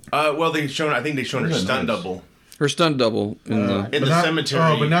 Well, I think they shown her Isn't that stunt nice? double Her stunt double in the in But the not- cemetery.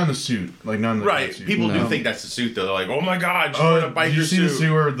 Oh, but not in the suit. Like not in the right. suit. People No. do think that's the suit though. They're like, oh my god, she's wearing a Did biker you see suit. the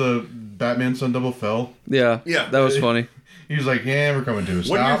suit where the Batman stunt double fell? yeah. Yeah. That was funny. He was like, "Yeah, we're coming to a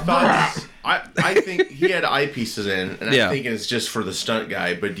What are your stop." thoughts? I think he had eyepieces in, and Yeah. I'm thinking it's just for the stunt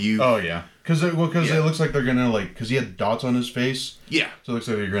guy. But do you? Oh yeah. Because it looks like they're gonna because he had dots on his face, Yeah. so it looks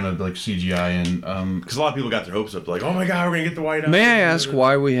like they're gonna CGI and Because a lot of people got their hopes up, like, oh my god, we're gonna get the white eyes. May I ask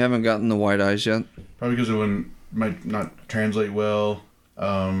why we haven't gotten the white eyes yet? probably because it might not translate well.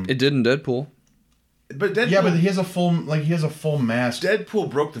 It did in Deadpool. But Deadpool, Yeah, but he has a full mask. Deadpool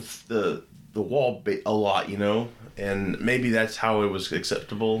broke the wall a lot, and maybe that's how it was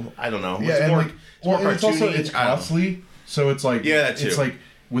acceptable. I don't know. Yeah, It's and more, and it's also cartoony. it's I don't know. costly, so it's like Yeah, that too. It's like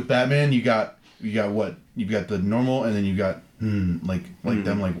with Batman, you got what you've got the normal, and then you got them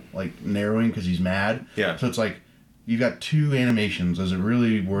like narrowing because he's mad. Yeah. So it's like you've got 2 animations. Is it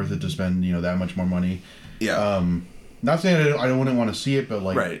really worth it to spend that much more money? Yeah. Not saying I wouldn't want to see it, but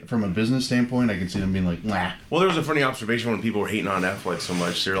Right. from a business standpoint, I can see them being like, nah. Well, there was a funny observation when people were hating on Affleck so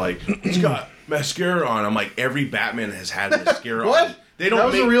much. They're like, he's got mascara on. I'm like, every Batman has had mascara What? on. They don't That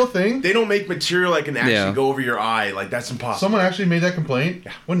was a real thing? They don't make material that can actually Yeah. go over your eye. Like, that's impossible. Someone actually made that complaint.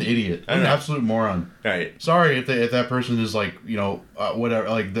 What an idiot! What an know. absolute moron. Right. Sorry if that person is like whatever.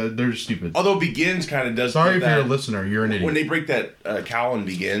 Like they're stupid. Although Begins kind of does. Sorry if that. you're a listener. You're an idiot. When they break that cowl in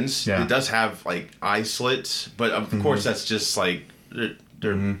Begins, Yeah. it does have like eye slits, but of course that's just like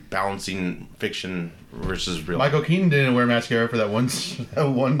they're balancing fiction versus real. Michael Keaton didn't wear mascara for that one.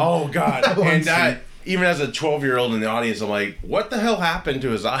 Oh god! That one And that scene. even as a 12-year-old in the audience, I'm like, what the hell happened to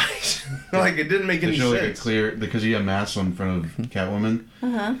his eyes? Like it didn't make They any show like a sense. clear because he had masks on in front of Catwoman,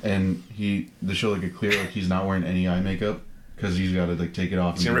 and they show like a clear like he's not wearing any eye makeup because he's got to like take it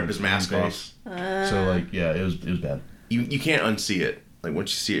off. He's and gonna do, rip like, his mask clean off. face. So like yeah, it was bad. You can't unsee it. Like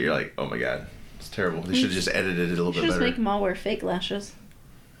once you see it, you're like, oh my god, it's terrible. They should have just edited it a little bit Just better. make them all wear fake lashes.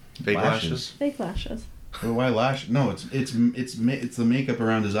 Fake Lashes. lashes. Fake lashes. Well, why lash? No, it's the makeup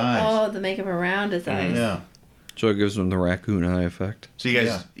around his eyes. Oh, the makeup around his eyes. Yeah. So it gives them the raccoon eye effect. So you guys,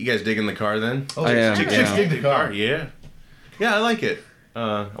 Yeah. you guys digging the car then? Oh, I am, Chicks yeah. dig the car. Yeah. Yeah, I like it.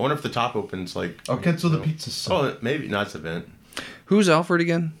 I wonder if the top opens like. Oh, cancel the pizza. Son. Oh, maybe not. It's a vent. Who's Alfred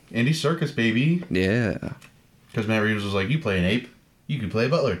again? Andy Serkis, baby. Yeah. Because Matt Reeves was like, you play an ape, you can play a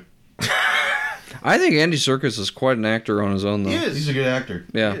butler. I think Andy Serkis is quite an actor on his own, though. He is. He's a good actor.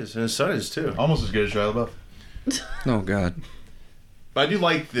 Yeah. He is, and his son is too. Almost as good as Shia LaBeouf. Oh, God. But I do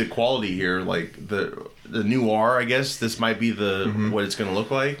like the quality here, like the noir. I guess this might be the what it's going to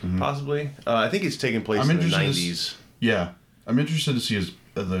look like, possibly. I think it's taking place I'm in the interested to '90s, Yeah. I'm interested to see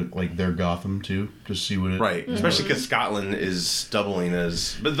their Gotham, too. Just see what it... right? Especially because Scotland is doubling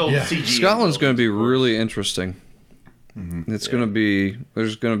as, but they'll Yeah. CG. Scotland's going to be of course. really interesting. It's going to be...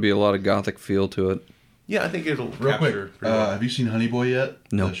 There's going to be a lot of Gothic feel to it. Yeah, I think it'll Real quick, capture. pretty well. have you seen Honey Boy yet?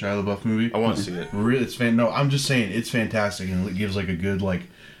 No. The Shia LaBeouf movie? I want to see it. Really, No, I'm just saying, it's fantastic. And it gives, like, a good, like,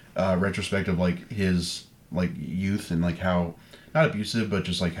 retrospective, like, his, like, youth and, like, how... Not abusive, but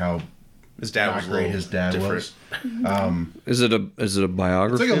just, like, how... His dad not was a great little his dad different. was. Is it a It's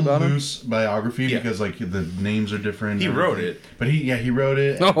biography like a about him? loose biography Yeah. because like the names are different. He and wrote everything. it. But he wrote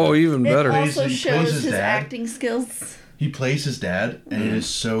it. Oh, even It better. also He plays shows his his dad. acting skills. He plays his dad, and it is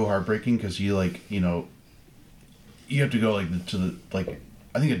so heartbreaking because he like you have to go like to the like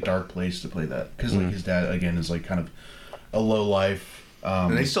I think a dark place to play that because like his dad again is like kind of a low life.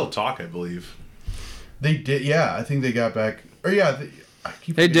 And they still talk, I believe. They did, yeah. I think they got back. Or yeah, I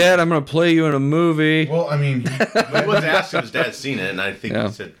keep Hey, forgetting. Dad, I'm going to play you in a movie. Well, I mean, He was asked if his dad's seen it, and I think Yeah.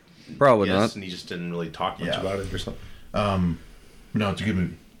 he said Probably yes, not. and he just didn't really talk much Yeah. about it or something. no, it's a good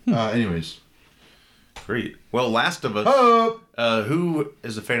movie. Anyways, Great. Well, Last of Us. oh, Who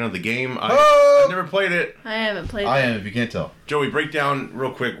is a fan of the game? Oh! I've never played it. I haven't played I it. am if you can't tell. Joey, break down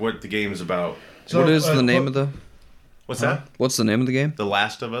real quick what the game is about. So, What is the name well, of the... What's Huh? that? What's the name of the game? The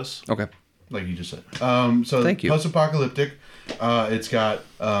Last of Us. Okay. like you just said. So Thank you. post-apocalyptic. It's got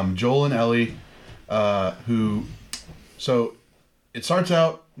Joel and Ellie, who. So it starts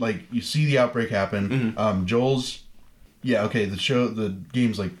out like you see the outbreak happen. Joel's. Yeah, okay. The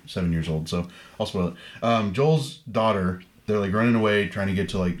game's like 7 years old, so I'll spoil it. Joel's daughter. They're like running away, trying to get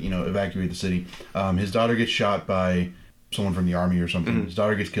to like evacuate the city. His daughter gets shot by someone from the army or something. His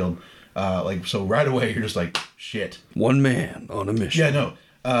daughter gets killed. So right away you're just like shit. One man on a mission. Yeah, no.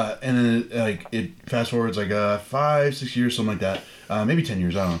 And then it fast forwards like 5-6 years, something like that. Maybe 10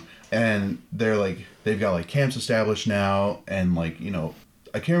 years, I don't know. And they're like they've got like camps established now, and like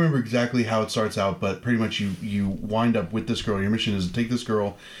I can't remember exactly how it starts out, but pretty much you wind up with this girl. Your mission is to take this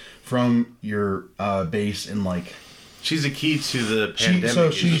girl from your base and like She's a key to the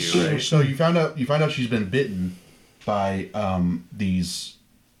pandemic issue, right? so you find out she's been bitten by these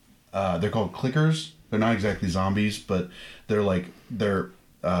they're called clickers. They're not exactly zombies, but they're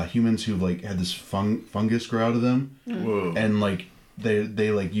humans who've like had this fungus grow out of them, Whoa. and like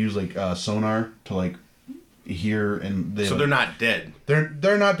they like use like sonar to like here, and So they're not dead.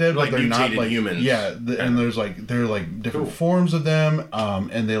 They're not dead, Like but they're not mutated like humans. Yeah, and there's like they're like different forms of them,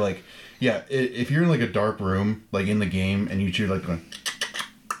 and they like if you're in like a dark room like in the game and you hear like going,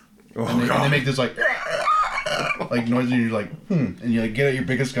 and they make this like noise, and you're like and you like get out your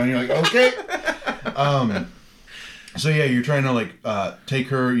biggest gun, and you're like okay. So yeah, you're trying to like take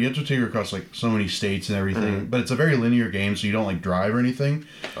her. You have to take her across like so many states and everything, but it's a very linear game, so you don't like drive or anything.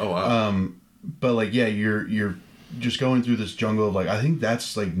 Oh wow. But like yeah, you're just going through this jungle of like I think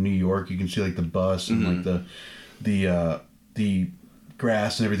that's like New York. You can see like the bus and like the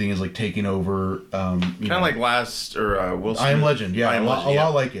grass and everything is like taking over. Kind of like Last or Will Smith. I Am Legend. Yeah, I Am Legend, a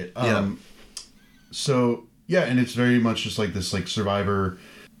lot like it. So yeah, and it's very much just like this like Survivor.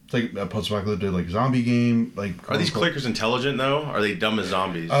 It's like a post-apocalyptic like zombie game. Like Are these clickers intelligent though? Are they dumb as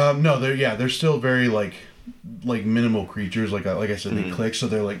zombies? No, they're still very like minimal creatures. Like I said, they click, so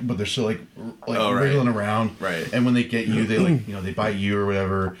they're like, but they're still like wriggling around. Right. And when they get you, they like they bite you or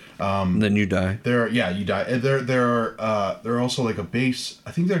whatever. Then you die. You die. And there are also like a base.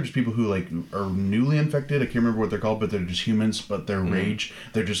 I think they're just people who like are newly infected. I can't remember what they're called, but they're just humans. But their rage,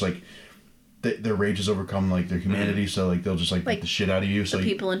 they're just like. Their rage has overcome like their humanity, so like they'll just like beat the shit out of you. So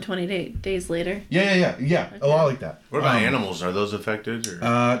people in 28 days later. Yeah. Okay. A lot like that. What about animals? Are those affected?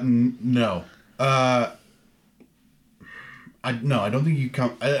 Or? No. I don't think you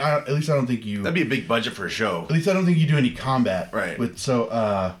come. At least I don't think you. That'd be a big budget for a show. At least I don't think you do any combat. Right.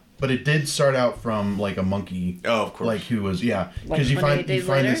 But it did start out from like a monkey. Oh, of course. Like who was because Like you find days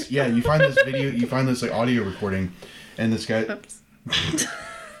later? this you find this video, you find this like audio recording, and this guy. Oops.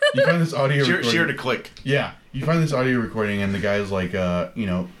 You find this audio recording. She heard a click. Yeah, you find this audio recording, and the guy's like,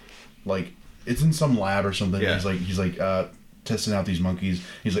 like it's in some lab or something. Yeah. He's like testing out these monkeys.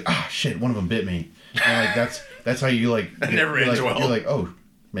 He's like, shit, one of them bit me. And like that's how you like. That never ends well. You're like, oh,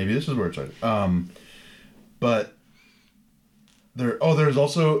 maybe this is where it started. But there's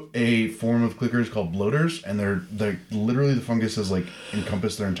also a form of clickers called bloaters, and they're literally the fungus has like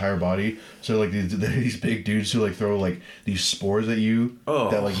encompassed their entire body. So like these big dudes who like throw like these spores at you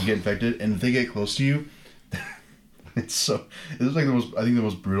that like you get infected, and if they get close to you, it's like the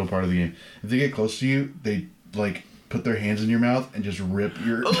most brutal part of the game. If they get close to you, they like put their hands in your mouth and just rip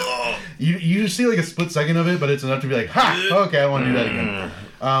your. You just see like a split second of it, but it's enough to be like, ha, okay, I want to do that again.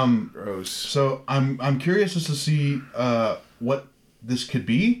 Gross. So I'm curious just to see what this could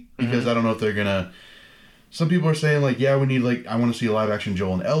be, because I don't know if they're gonna. Some people are saying like, yeah, we need like I want to see a live action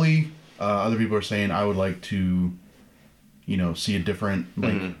Joel and Ellie. Other people are saying I would like to, see a different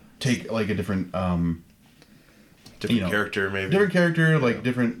like take like a different character maybe. Different character, like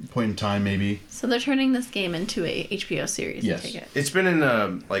different point in time maybe. So they're turning this game into a HBO series. Yes. I take it. It's been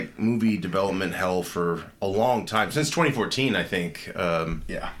in like movie development hell for a long time, since 2014, I think.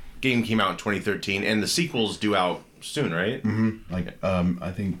 Game came out in 2013, and the sequel's due out soon, right? Mm-hmm. Like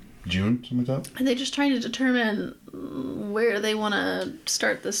I think June, something like that. Are they just trying to determine where they want to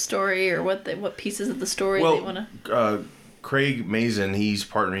start the story, or what pieces of the story they want to? Craig Mazin, he's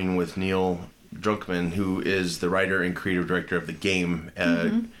partnering with Neil Druckmann, who is the writer and creative director of the game.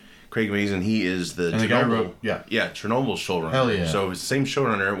 Craig Mazin, he is the And the guy wrote Chernobyl showrunner. Hell yeah! So it's the same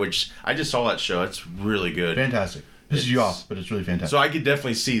showrunner, which I just saw that show. It's really good. Fantastic. Pisses you off, but it's really fantastic. So I could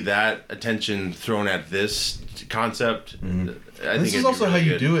definitely see that attention thrown at this concept. I think this is also how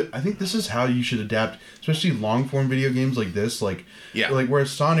you do it. I think this is how you should adapt, especially long form video games like this. Like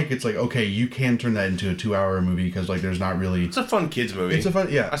whereas Sonic, it's like okay, you can turn that into a 2-hour movie because like there's not really. It's a fun kids movie. It's a fun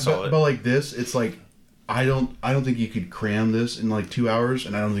I saw it. But like this, it's like I don't think you could cram this in like 2 hours,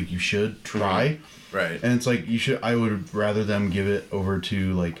 and I don't think you should try. Right. And it's like I would rather them give it over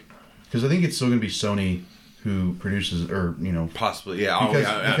to like, because I think it's still gonna be Sony who produces, or possibly, yeah.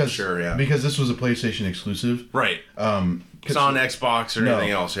 Because, sure, yeah. Because this was a PlayStation exclusive, right? It's on Xbox or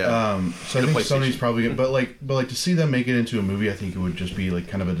anything else, yeah. So I think Sony's probably good, but like to see them make it into a movie, I think it would just be like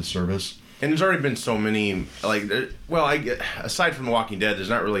kind of a disservice. And there's already been so many aside from The Walking Dead,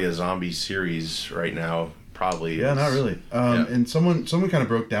 there's not really a zombie series right now. Probably. Yeah, not really. And someone kind of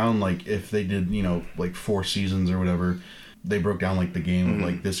broke down like if they did like 4 seasons or whatever. They broke down like the game of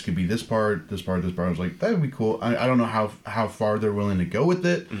like this could be this part, this part, this part. I was like, that would be cool. I don't know how far they're willing to go with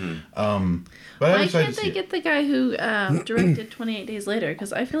it. But why can't they get the guy who directed 28 Days Later?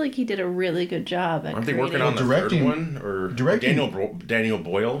 Because I feel like he did a really good job at Aren't they working on the third one? Or directing Daniel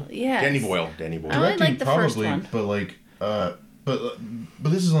Boyle? Yeah. Danny Boyle. I like the first one. But like but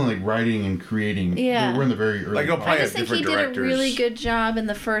this is on like writing and creating. Yeah. We're in the very early. Like I'll I just think he did a really good job in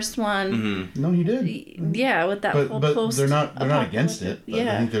the first one. No, he did. Yeah, with that whole post. They're not against it. But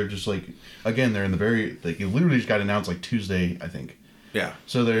yeah. I think they're just like, again, they're in the very like it literally just got announced like Tuesday, I think. Yeah.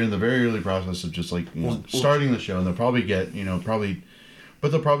 So they're in the very early process of just like starting the show, and they'll probably get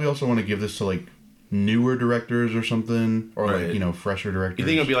but they'll probably also want to give this to like newer directors or something, or like fresher directors. You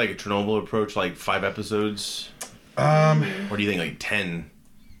think it'll be like a Chernobyl approach, like 5 episodes? Or do you think like 10?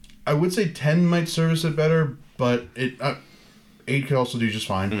 I would say 10 might service it better, but 8 could also do just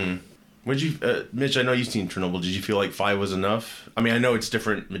fine. Mm-hmm. Would you, Mitch? I know you've seen Chernobyl. Did you feel like 5 was enough? I mean, I know it's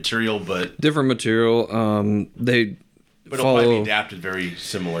different material, but different material. They but it'll probably be adapted very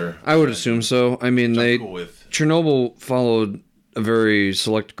similar. I would assume so. I mean, Cool with. Chernobyl followed a very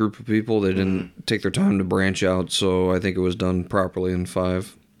select group of people. They didn't take their time to branch out, so I think it was done properly in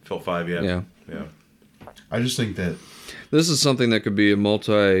 5. Phil 5, yeah. Yeah. I just think that This is something that could be a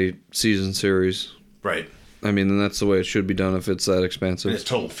multi-season series. Right. I mean, and that's the way it should be done if it's that expansive. And it's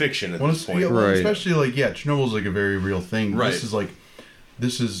total fiction at this point. Right. Especially like Chernobyl's like a very real thing. Right.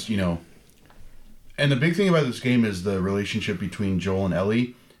 This is and the big thing about this game is the relationship between Joel and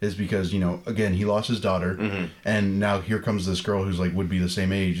Ellie is because again he lost his daughter and now here comes this girl who's like would be the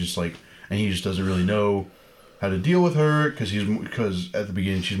same age, just like, and he just doesn't really know how to deal with her because at the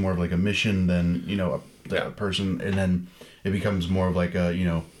beginning she's more of like a mission than a person, and then it becomes more of like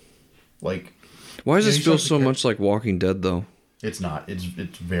a like. Why does this feel so much like Walking Dead, though? It's not. It's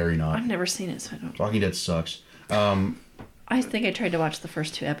very not. I've never seen it, so I don't. Walking Dead sucks. I think I tried to watch the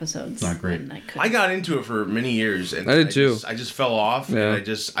first 2 episodes. Not great. And I got into it for many years, and I did too. I just fell off, Yeah.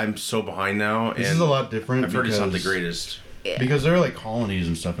 and I'm so behind now. This is a lot different. I've heard it's not the greatest. Because there are like colonies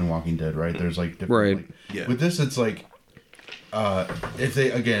and stuff in Walking Dead, right? There's like different. Right. Like, Yeah. With this, it's like, if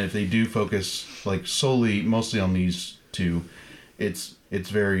they do focus like mostly on these 2, it's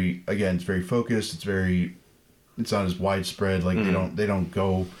very focused. It's not as widespread. Like they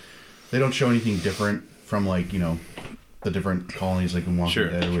don't show anything different from like the different colonies like in Walking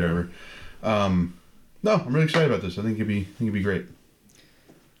Dead or whatever. No, I'm really excited about this. I think it'd be great.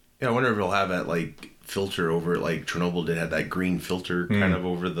 Yeah, I wonder if it'll have that like filter over it, like Chernobyl did have that green filter kind of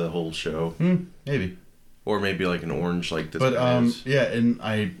over the whole show. Maybe. Or maybe like an orange like this. But is. yeah, and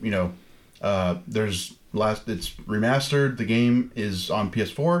it's remastered. The game is on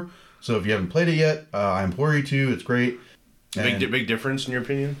PS4, so if you haven't played it yet, I implore you to. It's great. Big difference in your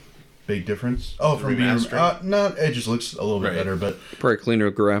opinion? Big difference. Oh, from being no, it just looks a little bit better, but Probably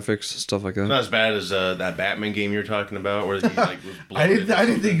cleaner graphics, stuff like that. Not as bad as that Batman game you're talking about, where he like was I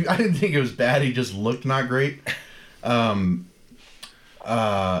didn't think it was bad. He just looked not great. But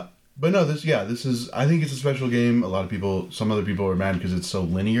no, this is. I think it's a special game. Some other people are mad because it's so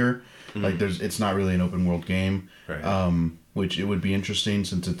linear. Like it's not really an open world game. Right. Which it would be interesting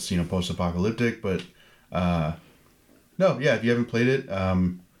since it's post apocalyptic. But no, yeah, if you haven't played it,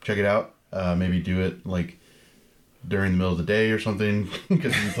 check it out. Maybe do it like during the middle of the day or something.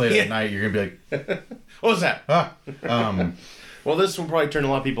 Because if you play it at night, you're gonna be like, what was that? Well, this will probably turn a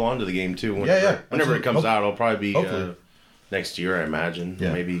lot of people onto the game too. Whenever it comes out, it'll probably be next year, I imagine.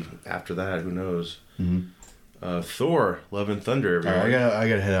 Yeah. Maybe after that, who knows? Mm-hmm. Thor: Love and Thunder. Everyone. All right, I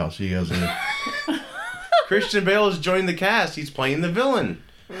gotta head out. See you guys later. Christian Bale has joined the cast. He's playing the villain.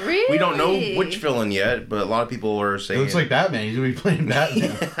 Really? We don't know which villain yet, but a lot of people are saying It looks like Batman. He's gonna be playing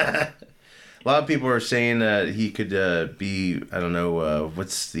Batman. A lot of people are saying that he could be, I don't know,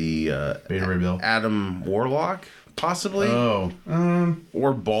 what's the Beta Ray Bill. Adam Warlock, possibly? Oh.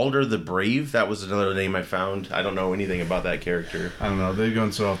 Or Balder the Brave. That was another name I found. I don't know anything about that character. I don't know. They've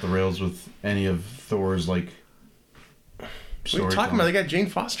gone so off the rails with any of Thor's like. What are you talking about? They got Jane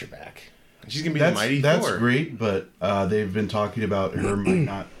Foster back. She's gonna be the mighty That's Thor. great, but they've been talking about her maybe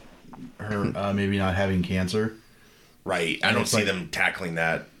not having cancer. Right. I don't see them tackling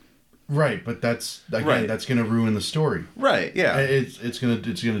that. Right, but that's Right. that's gonna ruin the story. Right. Yeah. It's gonna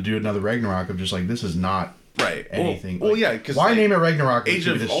do another Ragnarok of just like this is not right. anything. Well, like, yeah. Because why name it Ragnarok? Age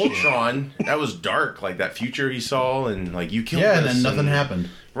of Ultron. That was dark. Like that future he saw, and like you killed. Yeah, and this, then nothing happened.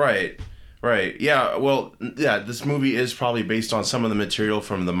 Right. Right. Yeah. Well, yeah, this movie is probably based on some of the material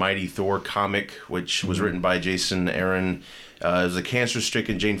from the Mighty Thor comic, which was written by Jason Aaron. Is a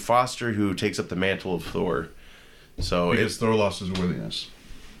cancer-stricken Jane Foster who takes up the mantle of Thor. So Because Thor lost his worthiness.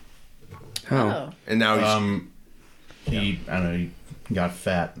 How? Oh. and now he's I don't know, he got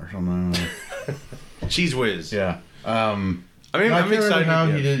fat or something. I don't know. cheese whiz. Yeah. I mean, I I'm can't excited. remember how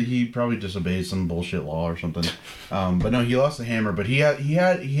yeah. he did. He probably disobeyed some bullshit law or something. But no, he lost the hammer. But he had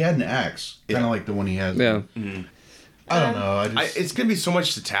an axe, kind of like the one he has. Yeah. I don't know. It's gonna be so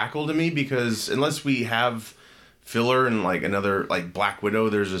much to tackle to me because unless we have filler and like another like Black Widow,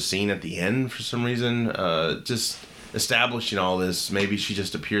 there's a scene at the end for some reason. Just establishing all this. Maybe she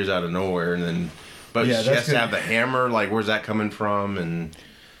just appears out of nowhere and then, but Yeah, she that's has to gonna- have the hammer. Like, where's that coming from? And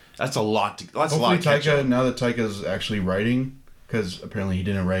that's a lot. That's a lot. Hopefully, To catch up. now that Taika's actually writing, because apparently he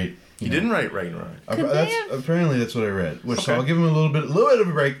didn't write. He didn't write Ragnarok. Apparently that's what I read. So Okay. I'll give him a little bit of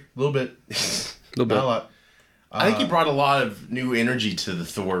a break. A little bit. little bit. Not a lot. I think he brought a lot of new energy to the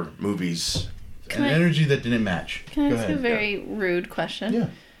Thor movies. An energy that didn't match. Can I Go ask ahead. a very rude question? Yeah.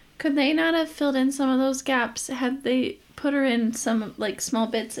 Could they not have filled in some of those gaps had they put her in some like small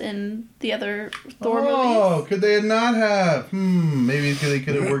bits in the other Thor movies? Could they not have? Maybe they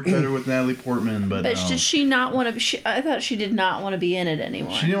could have worked better with Natalie Portman, but But no. does she not want to? I thought she did not want to be in it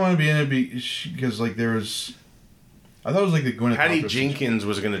anymore. She didn't want to be in it because like there was. I thought it was like the Gwyneth Patty Paltrow Jenkins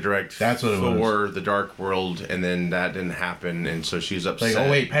was going to direct That's what it Thor: The Dark World, and then that didn't happen, and so she's upset. Like,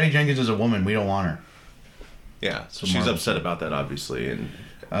 oh wait, Patty Jenkins is a woman. We don't want her. Yeah, so So she's Marvel. upset about that, obviously, and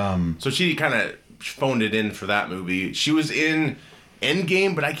so she kind of phoned it in for that movie. She was in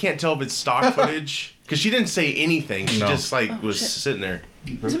Endgame, but I can't tell if it's stock footage because she didn't say anything. She No. just was shit. sitting there. I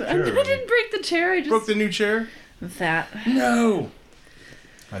didn't break the chair. I just Broke the new chair. that. No.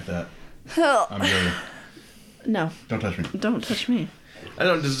 Like that. Oh, I'm Joey. no, Don't touch me. don't touch me. I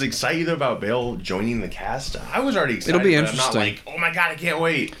don't. Does it excite you though about Bale joining the cast? I was already excited. It'll be but I'm not interesting. like, oh my god, I can't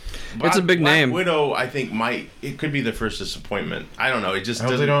wait. It's a big Black name. Widow, I think it could be the first disappointment. I don't know. It just I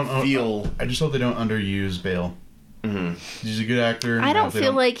hope they doesn't don't feel. I just hope they don't underuse Bale. Mhm. He's a good actor. I don't hope they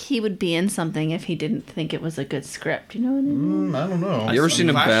feel like he would be in something if he didn't think it was a good script. You know what I mean? I don't know. You ever seen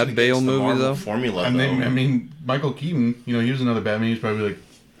a Clash bad against Bale the movie, Marvel though? Formula, And though. then, I mean, Michael Keaton. You know, he was another Batman. He's probably like,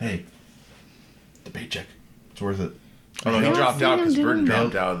 hey, the paycheck. It's worth it. Oh no, he don't dropped see out him because doing Burton that.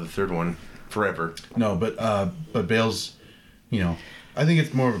 dropped out of the third one forever. No, but Bale's, you know, I think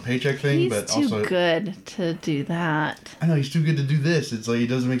it's more of a paycheck thing, He's but too also good to do that. I know he's too good to do this. It's like it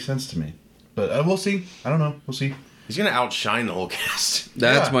doesn't make sense to me. But we'll see. I don't know. We'll see. He's gonna outshine the whole cast.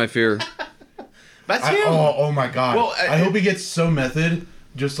 That's Yeah. my fear. That's him. Oh my god! Well, I hope he gets so method,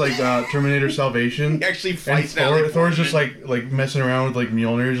 just like Terminator Salvation. He actually And fights Natalie Thor's just Portman. like messing around with like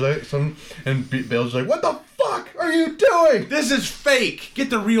Mjolnir's like some, and Bale's just like, "What the fuck are you doing? This is fake. Get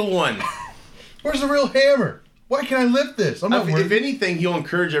the real one. Where's the real hammer? Why can't I lift this? I'm not If worth anything, he'll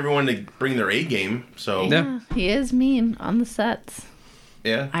encourage everyone to bring their A game. So Yeah. He is mean on the sets.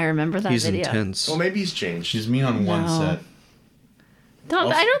 yeah. I remember that He's video. intense. Well, maybe he's changed. She's mean on one No. set.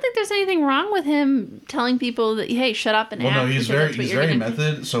 I don't think there's anything wrong with him telling people that hey, shut up and Well, act. no, he's because that's what he's you're very gonna do.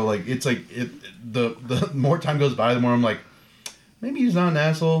 method. So like, it's like the more time goes by, the more I'm like, maybe he's not an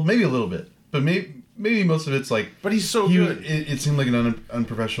asshole. Maybe a little bit, but maybe most of it's like. But he's so He, good. it seemed like an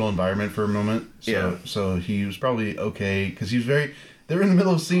unprofessional environment for a moment. So, Yeah. So he was probably okay because he was very. They were in the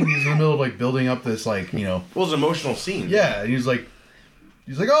middle of a scene. He was in the middle of like building up this like Well, it was an emotional scene. yeah. And he's like,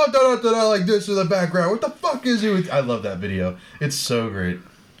 oh da da da da like this in the background. What the fuck is it? I love that video. It's so great.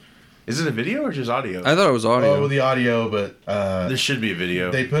 Is it a video or just audio? I thought it was audio. Oh, the audio, but There should be a video.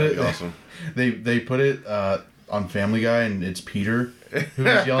 they put it. That'd be awesome. They put it on Family Guy, and it's Peter who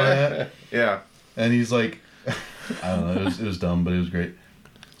was yelling at, Yeah. and he's like, I don't know. It was dumb, but it was great.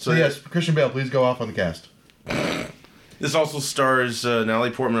 So So yes, Christian Bale, please go off on the cast. This also stars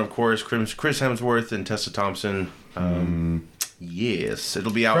Natalie Portman, of course, Chris Hemsworth, and Tessa Thompson. Yes,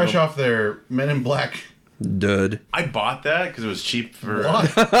 it'll be out. Fresh off their Men in Black. Dud. I bought that because it was cheap for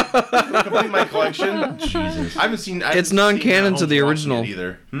What? to complete my collection. Jesus. I haven't seen. It's non-canon to the original.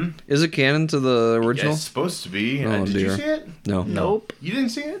 either. Is it canon to the Yeah, original? it's supposed to be. Oh, Did dear. you see it? No. Nope. You didn't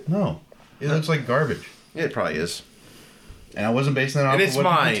see it? No, it looks like garbage. Yeah, it probably is. And I wasn't basing that off And of it's what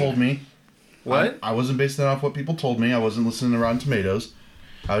mine. people told me. What? I wasn't basing that off what people told me. I wasn't listening to Rotten Tomatoes.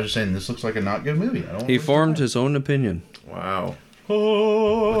 I was just saying this looks like a not good movie. I don't. He formed his own opinion. Wow.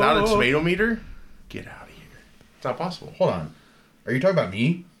 Without a tomato meter? Get out of here. It's not possible. Hold on. Are you talking about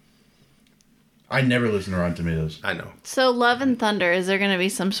me? I never listen to Rotten Tomatoes. I know. So Love and Thunder, is there going to be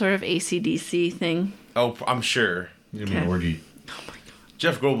some sort of AC/DC thing? Oh, I'm sure. It's gonna be an Okay. orgy.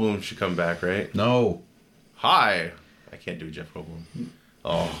 Jeff Goldblum should come back, right? No. Hi. I can't do Jeff Goldblum.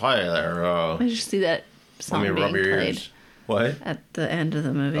 Oh, hi there. I just see that Let song me being rub your played ears. What? at the end of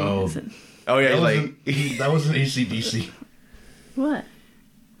the movie. Oh. Is it, Oh, yeah, That that wasn't AC/DC. what?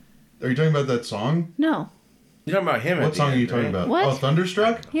 Are you talking about that song? No. You're talking about him. at What the song are end, you talking right? about? What? Oh,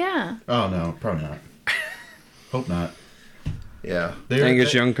 Thunderstruck? Yeah. Oh no, probably not. Hope not. Yeah.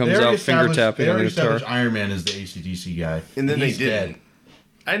 Angus Young comes already out finger established- tapping they on the already guitar. established Iron Man is the AC/DC guy. And then He's they didn't. dead.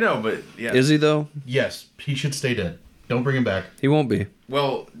 I know, but yeah. Is he though? Yes, he should stay dead. Don't bring him back. He won't be.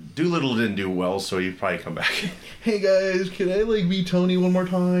 Well, Doolittle didn't do well, so he'd probably come back. Hey guys, can I like be Tony one more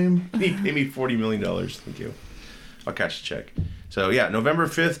time? He paid me $40 million. Thank you. I'll cash the check. So, yeah, November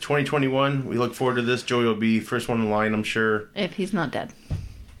 5th, 2021. We look forward to this. Joey will be first one in line, I'm sure, If he's not dead.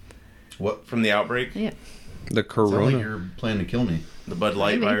 What? from the outbreak. Yeah. The Sounds Corona. like you're planning to kill me. The Bud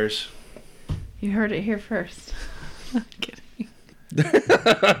Light Maybe. virus. You heard it here first. I'm kidding. By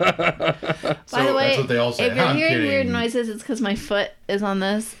the way, that's what they all say. if you're I'm hearing kidding. weird noises, it's because my foot is on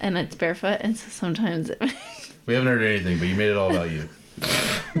this and it's barefoot, and so sometimes it... We haven't heard anything, but you made it all about you.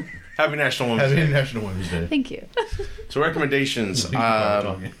 Happy National Women's Happy Day. National Women's Day. Thank you. So recommendations.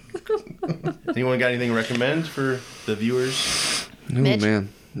 Anyone got anything to recommend for the viewers? Oh Mitch? man.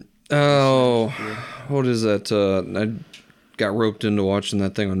 Oh, what is that? I got roped into watching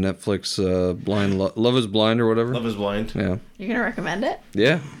that thing on Netflix. Love is Blind or whatever. Love is Blind. Yeah. You're going to recommend it?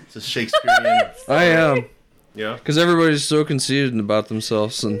 Yeah. It's a Shakespearean. I am. Yeah. Because everybody's so conceited about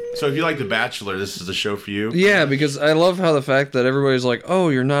themselves, and So if you like The Bachelor, this is the show for you. yeah, because I love how the fact that everybody's like, "Oh,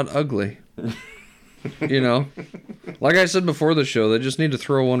 you're not ugly," you know. Like I said before the show, they just need to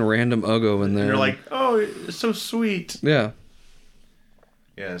throw one random uggo in there. And you're like, oh, it's so sweet. yeah.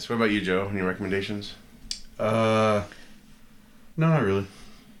 Yes. What about you, Joe? Any recommendations? No, not really.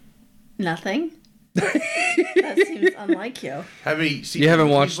 Nothing? That seems unlike you. Have you seen You haven't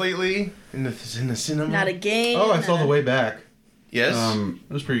movies watched- lately in the cinema? Not a game. Oh, I saw The Way Back. Yes.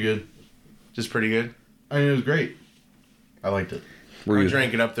 It was pretty good. Just pretty good. I mean, it was great. I liked it. Were I you?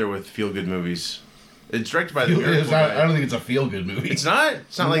 drank it up there with feel good movies. It's directed by the It's Miracle not, guy. I don't think it's a feel-good movie. It's not.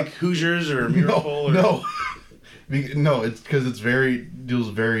 It's not like Hoosiers or Miracle. No, or... no. No, it's because it's deals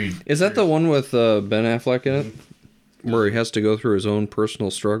very... Is that the one with Ben Affleck in it, where he has to go through his own personal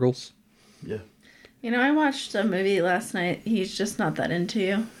struggles? Yeah. You know, I watched a movie last night. He's Just Not That Into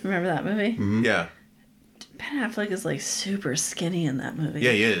You. Remember that movie? Yeah. Ben Affleck is like super skinny in that movie.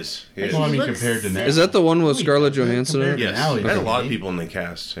 Yeah, he is. He is. Well, I mean, looks compared to sick. now. Is that the one with Holy Scarlett crap, Johansson in compared it? to Yes. now, There's a lot of okay. people in the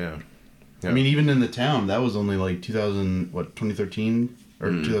cast. Yeah. I mean, even in The Town, that was only like 2013 or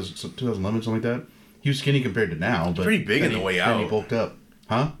 2011, something like that. He was skinny compared to now, but pretty big in then The Way then he Out. bulked up.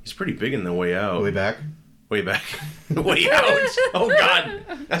 Huh? He's pretty big in The Way Out. Way back? Way back. Way Out. Oh God,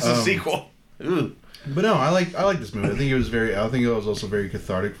 that's a sequel. Ooh. But no, I like this movie. I think it was also very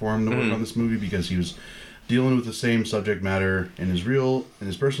cathartic for him to work on this movie because he was dealing with the same subject matter in his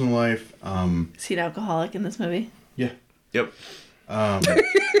personal life. Is he an alcoholic in this movie? Yeah. Yep.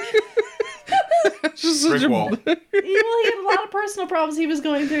 Just such Brick a- wall. Well, he had a lot of personal problems he was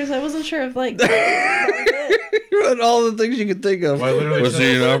going through, so I wasn't sure if like. that was it. And all the things you could think of. Well, I literally Was said-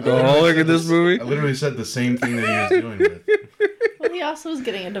 he an alcoholic in this movie? I literally said the same thing that he was doing with. Well, he also was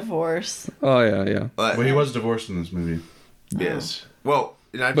getting a divorce. Oh yeah, yeah. But Well, he was divorced in this movie. yes. Well,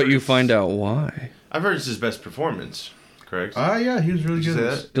 and I've But heard you it's- find out why. I've heard it's his best performance. Correct. Yeah, he was really Did you good. say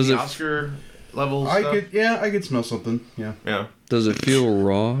at that? this. Does The it- Oscar level I stuff? could smell something. Yeah. Yeah. Does it feel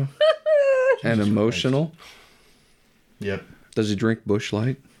raw and emotional? Yep. Does he drink Busch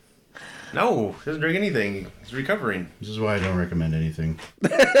Light? No, he doesn't drink anything. He's recovering. This is why I don't recommend anything.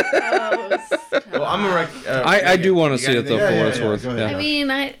 Oh, Well, I'm a I do want to see it though, anything? for Yeah, what it's yeah, worth. go ahead. I mean,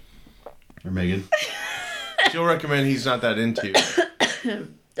 Or Megan. She'll recommend he's not that into. Right?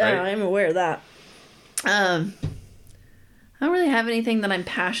 I'm aware of that. I don't really have anything that I'm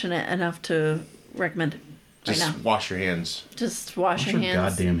passionate enough to recommend right Just now. wash your hands. Just wash your your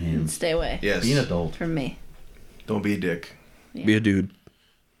hands. goddamn And hands. stay away Yes. Be an adult. from me. Don't be a dick. Be a dude.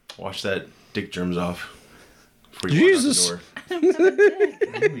 Wash that dick germs off. Before you Jesus. walk out the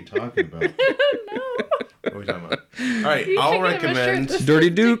door. What are we talking about? What are we talking about? All right, I'll recommend. Dirty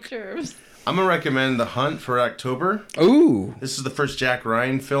Duke. I'm gonna recommend The Hunt for October. Ooh. This is the first Jack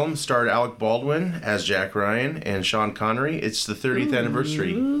Ryan film. Starred Alec Baldwin as Jack Ryan and Sean Connery. It's the 30th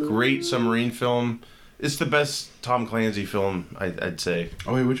anniversary. Great submarine film. It's the best Tom Clancy film, I'd say.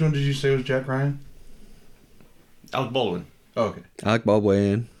 Oh wait, which one did you say was Jack Ryan? Alec Baldwin. Oh, okay. Alec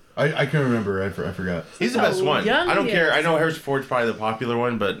Baldwin. I can't remember. I forgot. He's the How best one. young I don't he care. is. I know Harrison Ford's probably the popular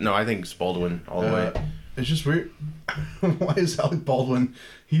one, but no, I think it's Baldwin all the way. It's just weird. Why is Alec Baldwin?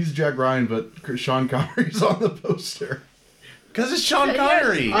 He's Jack Ryan, but Sean Connery's on the poster. Because it's Sean Yes.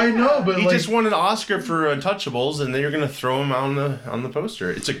 Connery. I know, but He like, just won an Oscar for Untouchables, and then you're gonna throw him on the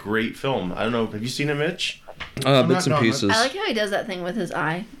poster. It's a great film. I don't know. Have you seen it, Mitch? Bits not- and no, I'm not- pieces. I like how he does that thing with his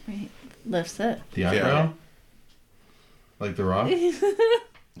eye. He lifts it. the eyebrow, like The Rock.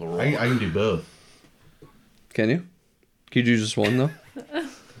 I can do both. Can you? Could you just one though?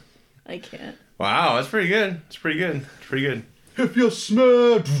 I can't. Wow, that's pretty good. It's pretty good. It's pretty good. If you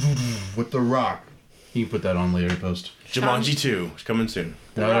smell with The Rock, you can put that on later post. Jumanji 2 is coming soon.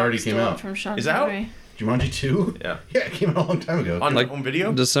 The No, it Rock already came stole it out. From Sean Is it out? Connery. Jumanji 2? Yeah. Yeah, it came out a long time ago. On Like home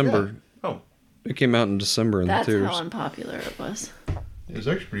video? December. Oh. It came out in December in That's the theaters. how unpopular it was. It was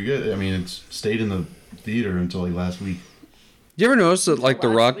actually pretty good. I mean, it's stayed in the theater until like last week. You ever notice that like the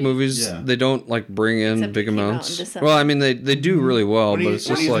Last Rock week? movies, Yeah. they don't like bring in Except big it came out in amounts? December. Well, I mean they do really well, When but he, it's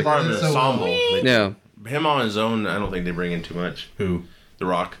when just he's like part of an So- ensemble. yeah. Him on his own, I don't think they bring in too much. Who? The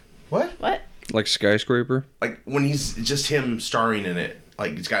Rock. What? What? Like Skyscraper? Like when he's just him starring in it.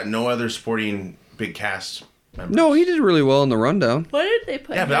 Like it's got no other supporting big cast members. No, he did really well in The Rundown. Why did they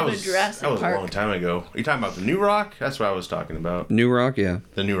put Yeah, him but in Jurassic that was Park? a long time ago. Are you talking about the New Rock? That's what I was talking about. New Rock, yeah.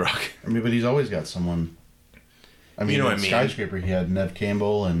 The New Rock. I mean, but he's always got someone. I mean, You know what in I mean. Skyscraper, he had Nev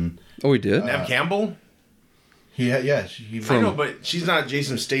Campbell, and Oh, he did? Nev Campbell? he had he I know, but she's not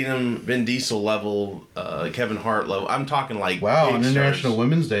Jason Statham, Vin Diesel level, Kevin Hart level. I'm talking like wow, big on stars. International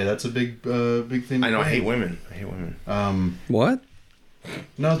Women's Day, that's a big thing. I know. I hate women. women. What?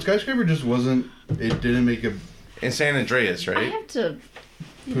 No, Skyscraper just wasn't. It didn't make a In San Andreas, I right? have to.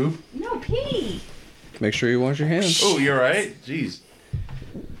 poop. No, pee. Make sure you wash your hands. Oh, you're right. Jeez,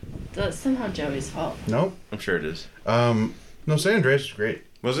 That's somehow Joey's fault. Nope. I'm sure it is. No, San Andreas is great.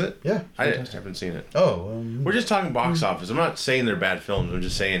 Was it? Yeah, I fantastic. haven't seen it. Oh, We're just talking box office. I'm not saying they're bad films. I'm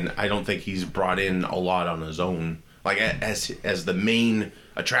just saying I don't think he's brought in a lot on his own, like as the main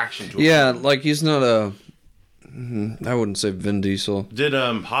attraction to. Yeah, like he's not a. I wouldn't say Vin Diesel. Did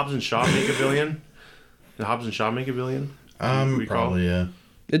Hobbs and Shaw make $1 billion? Did Hobbs and Shaw make $1 billion? Recall? probably yeah.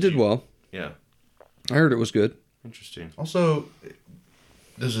 It did well. Yeah. I heard it was good. Interesting. Also,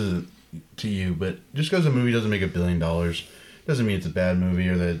 this is to you, but just because a movie doesn't make $1 billion doesn't mean it's a bad movie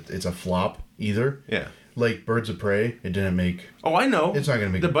or that it's a flop either. Yeah. Like Birds of Prey, it didn't make. Oh, I know. It's not gonna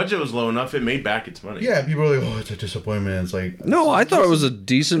make The it. budget was low enough; it made back its money. Yeah, people are like, "Oh, it's a disappointment." It's like No, I thought it was a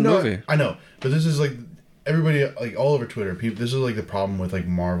decent no, movie. I know, but this is like everybody like all over Twitter. People, this is like the problem with like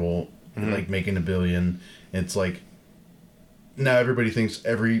Marvel, like making $1 billion. It's like now everybody thinks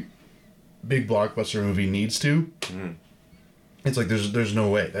every big blockbuster movie needs to. It's like there's no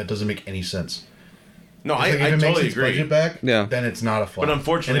way that doesn't make any sense. No, It's like, I if it makes totally its agree. budget back, Yeah. then it's not a flop. But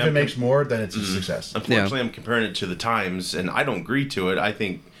unfortunately, and if it I'm- makes more, then it's a success. Unfortunately, I'm comparing it to the Times, and I don't agree to it. I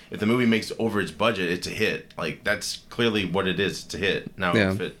think if the movie makes over its budget, it's a hit. Like that's clearly what it is. It's a hit. Now,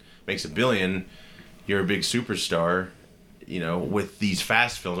 Yeah. if it makes $1 billion, you're a big superstar. You know, with these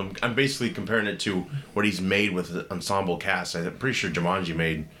fast films, I'm basically comparing it to what he's made with the ensemble cast. I'm pretty sure Jumanji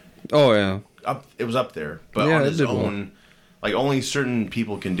made Oh yeah. up. It was up there, but Yeah, on it his did well. own, like only certain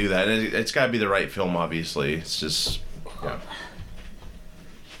people can do that, and it's got to be the right film. Obviously, it's just. Yeah.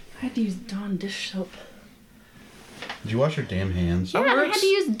 I had to use Dawn dish soap. Did you wash your damn hands? Yeah, I had to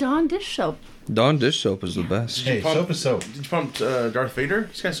use Dawn dish soap. Dawn dish soap is the best. Hey, pump- soap is soap. Did you pump Darth Vader?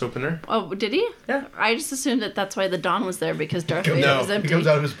 He's got soap in there. Oh, did he? Yeah. I just assumed that that's why the Dawn was there because Darth Vader No, was He empty. comes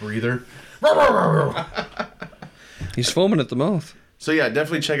out of his breather. He's foaming at the mouth. So yeah,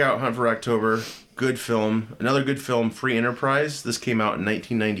 definitely check out Hunt for October. Good film. Another good film, Free Enterprise. This came out in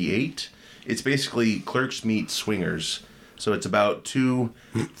 1998. It's basically Clerks meet Swingers. So it's about two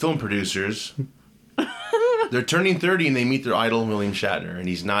film producers. They're turning 30 and they meet their idol, William Shatner. And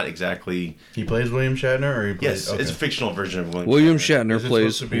he's not exactly... He plays William Shatner, or he plays. Yes, it's a fictional version of William Shatner. Shatner Is it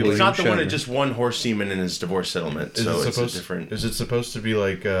plays supposed to be like- William It's not the one that Shatner. just won horse semen in his divorce settlement. Is So it it's a supposed? different... Is it supposed to be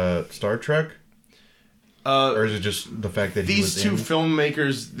like Star Trek, or is it just the fact that he was These two in?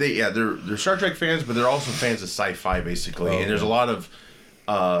 filmmakers, they're Star Trek fans, but they're also fans of sci-fi, basically. Oh, and there's a okay. lot of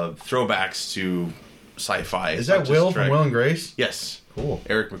throwbacks to sci-fi. Is It's that not just Will Trek. from Will and Grace? Yes, Cool.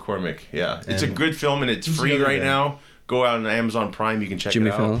 Eric McCormick. Yeah, it's a And good film and it's who's the free other right guy? now. Go out on Amazon Prime, you can check Jimmy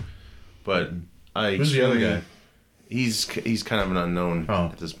it out. Fallon. But I Who's the other extremely- guy? He's kind of an unknown Oh.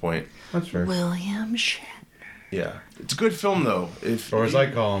 at this point. That's fair. William Shatner. Yeah, it's a good film though. Or as I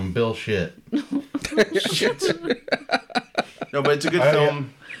call him, Bill Shit. no, but it's a good I-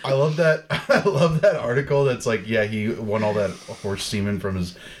 film. I love that. I love that article. That's like, yeah, he won all that horse semen from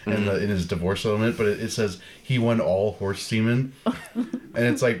his in his divorce settlement, but it says he won all horse semen, and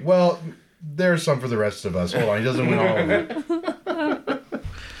it's like, well, there's some for the rest of us. Hold on, he doesn't win all of it.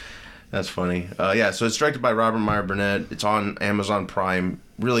 That's funny. Yeah, so it's directed by Robert Meyer Burnett. It's on Amazon Prime.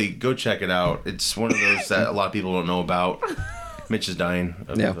 Really, go check it out. It's one of those that a lot of people don't know about. Mitch is dying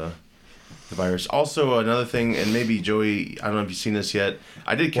of Yeah. the virus. Also, another thing, and maybe Joey, I don't know if you've seen this yet.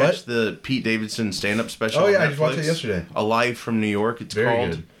 I did catch What? the Pete Davidson stand-up special. Oh, on yeah, I just watched Netflix. it yesterday. Alive from New York. It's Very called.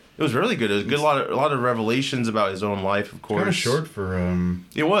 good. It was really good. It was good. A lot of revelations about his own life, of course. Kind of short for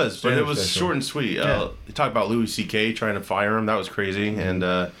It was, but it stand-up was special. short and sweet. Yeah. He talked about Louis C.K. trying to fire him. That was crazy. And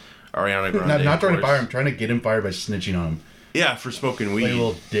Ariana Grande. not of trying to course. fire him, trying to get him fired by snitching on him. Yeah, for smoking weed. Like a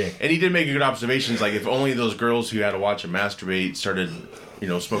little dick. And he did make good observations. Like, if only those girls who had to watch him masturbate started,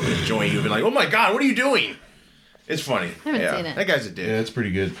 smoking a joint, you'd be like, oh my God, what are you doing? It's funny. I haven't seen it. That guy's a dick. Yeah, it's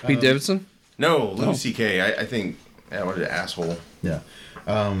pretty good. Pete Davidson. No, Louis C.K. I think, what an asshole. Yeah.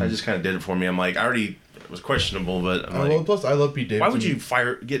 I just kind of did it for me. I'm like, I already was questionable, but I'm like, Well, plus I love Pete Davidson. why would you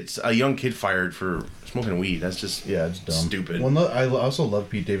get a young kid fired for smoking weed? That's just Yeah, it's dumb. stupid. Well, no, I also love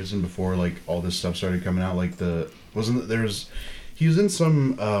Pete Davidson before like all this stuff started coming out. Like he was in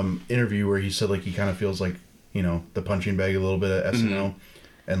some interview where he said like he kind of feels like, you know, the punching bag a little bit at SNL,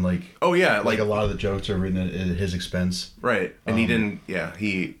 and like Oh yeah, like a lot of the jokes are written at his expense. Right, and he didn't. Yeah,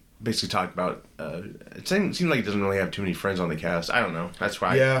 he basically talked about. It seemed like he doesn't really have too many friends on the cast. I don't know. That's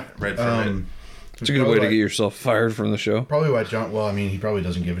why I read from it. It's a good way to get yourself fired from the show. Probably why John. Well, I mean, he probably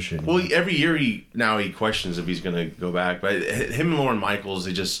doesn't give a shit anymore. Well, every year he questions if he's going to go back. But him and Lorne Michaels,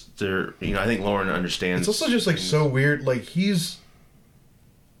 they're you know, I think Lorne understands. It's also just like so weird. Like he's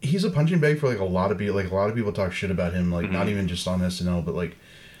a punching bag for like a lot of people. Like a lot of people talk shit about him. Like not even just on SNL, but like,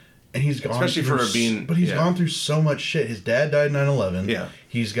 and he's gone especially through, for being. But he's gone through so much shit. His dad died 9/11. Yeah.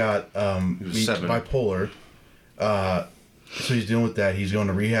 He's got was 7. bipolar. So he's dealing with that. He's going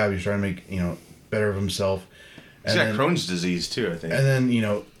to rehab. He's trying to make, you know, better of himself. He's got Crohn's disease too, I think. And then, you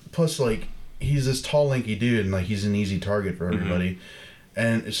know, plus like he's this tall, lanky dude, and like he's an easy target for everybody.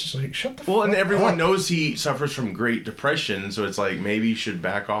 And it's just like, shut the fuck up. And everyone knows he suffers from Great Depression, so it's like maybe you should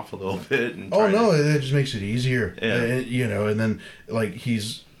back off a little bit. And it just makes it easier. Yeah. You know, and then like you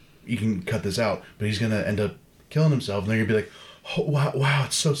can cut this out, but he's gonna end up killing himself, and they're gonna be like, oh, wow,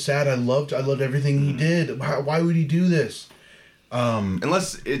 it's so sad. I loved everything he did. Why would he do this?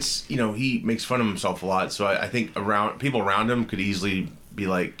 Unless it's, you know, he makes fun of himself a lot, so I think people around him could easily be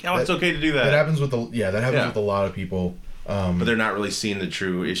like, oh, it's okay to do that. That happens with with a lot of people. But they're not really seeing the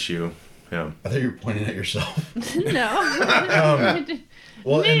true issue. Yeah. I thought you were pointing at yourself. No.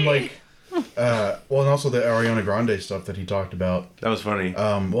 Well, and like, and also the Ariana Grande stuff that he talked about. That was funny.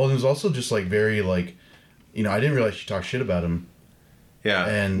 Well, it was also just like very like, you know, I didn't realize she talked shit about him. Yeah.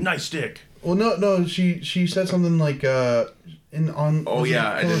 And nice dick. Well, no, she said something like Vanity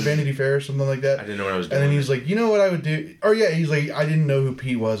Fair or something like that. I didn't know what I was doing. And then he's like, you know what I would do? Or yeah, he's like, I didn't know who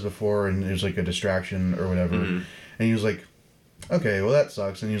Pete was before, and it was like a distraction or whatever. And he was like, okay, well that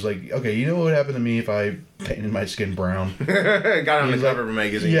sucks. And he was like, okay, you know what would happen to me if I painted my skin brown? Got on the cover of a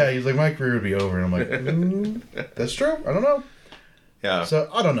magazine. Yeah, he's like, my career would be over. And I'm like, that's true. I don't know. Yeah. So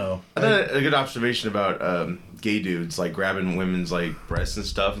I don't know. I thought a good observation about gay dudes like grabbing women's like breasts and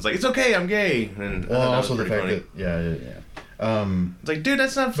stuff. It's like, it's okay, I'm gay. And well, also the fact that it's like, dude,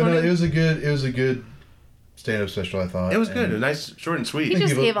 that's not funny. But no, it was a good stand-up special. I thought it was good. Nice, short and sweet. He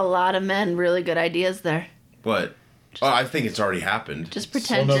just gave a lot of men really good ideas there. What? I think it's already happened. Just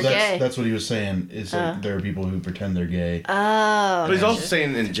pretend you're gay. That's what he was saying. Is like there are people who pretend they're gay. Oh. But he's also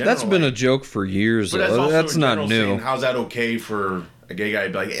saying in general. That's been a joke for years. That's not new. Saying, how's that okay for a gay guy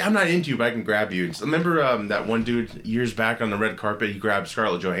to be like, hey, I'm not into you, but I can grab you. Remember that one dude years back on the red carpet? He grabbed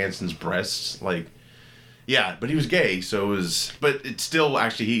Scarlett Johansson's breasts. Like, yeah, but he was gay, so it was. But it's still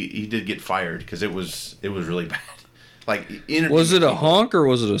actually he did get fired because it was really bad. Like, was it a honk or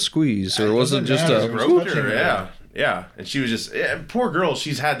was it a squeeze or was it just a? Yeah, and she was just poor girl.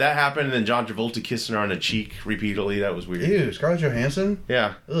 She's had that happen, and then John Travolta kissing her on the cheek repeatedly. That was weird. Ew, Scarlett Johansson.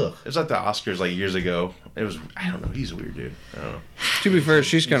 Yeah, ugh. It was at the Oscars like years ago. It was, I don't know. He's a weird dude. I don't know. To be fair,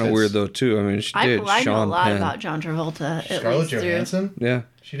 she's kind of weird though too. I mean, she did I know a lot Penn. about John Travolta. Scarlett Johansson. Yeah,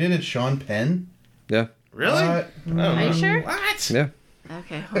 she did Sean Penn. Yeah. Really? Are you sure? What? Yeah.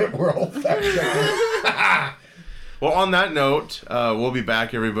 Okay. We're all fact checking. Well, on that note, we'll be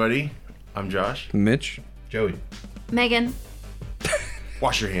back, everybody. I'm Josh. Mitch. Joey. Megan.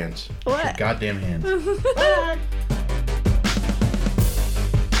 Wash your hands. What? Goddamn hands.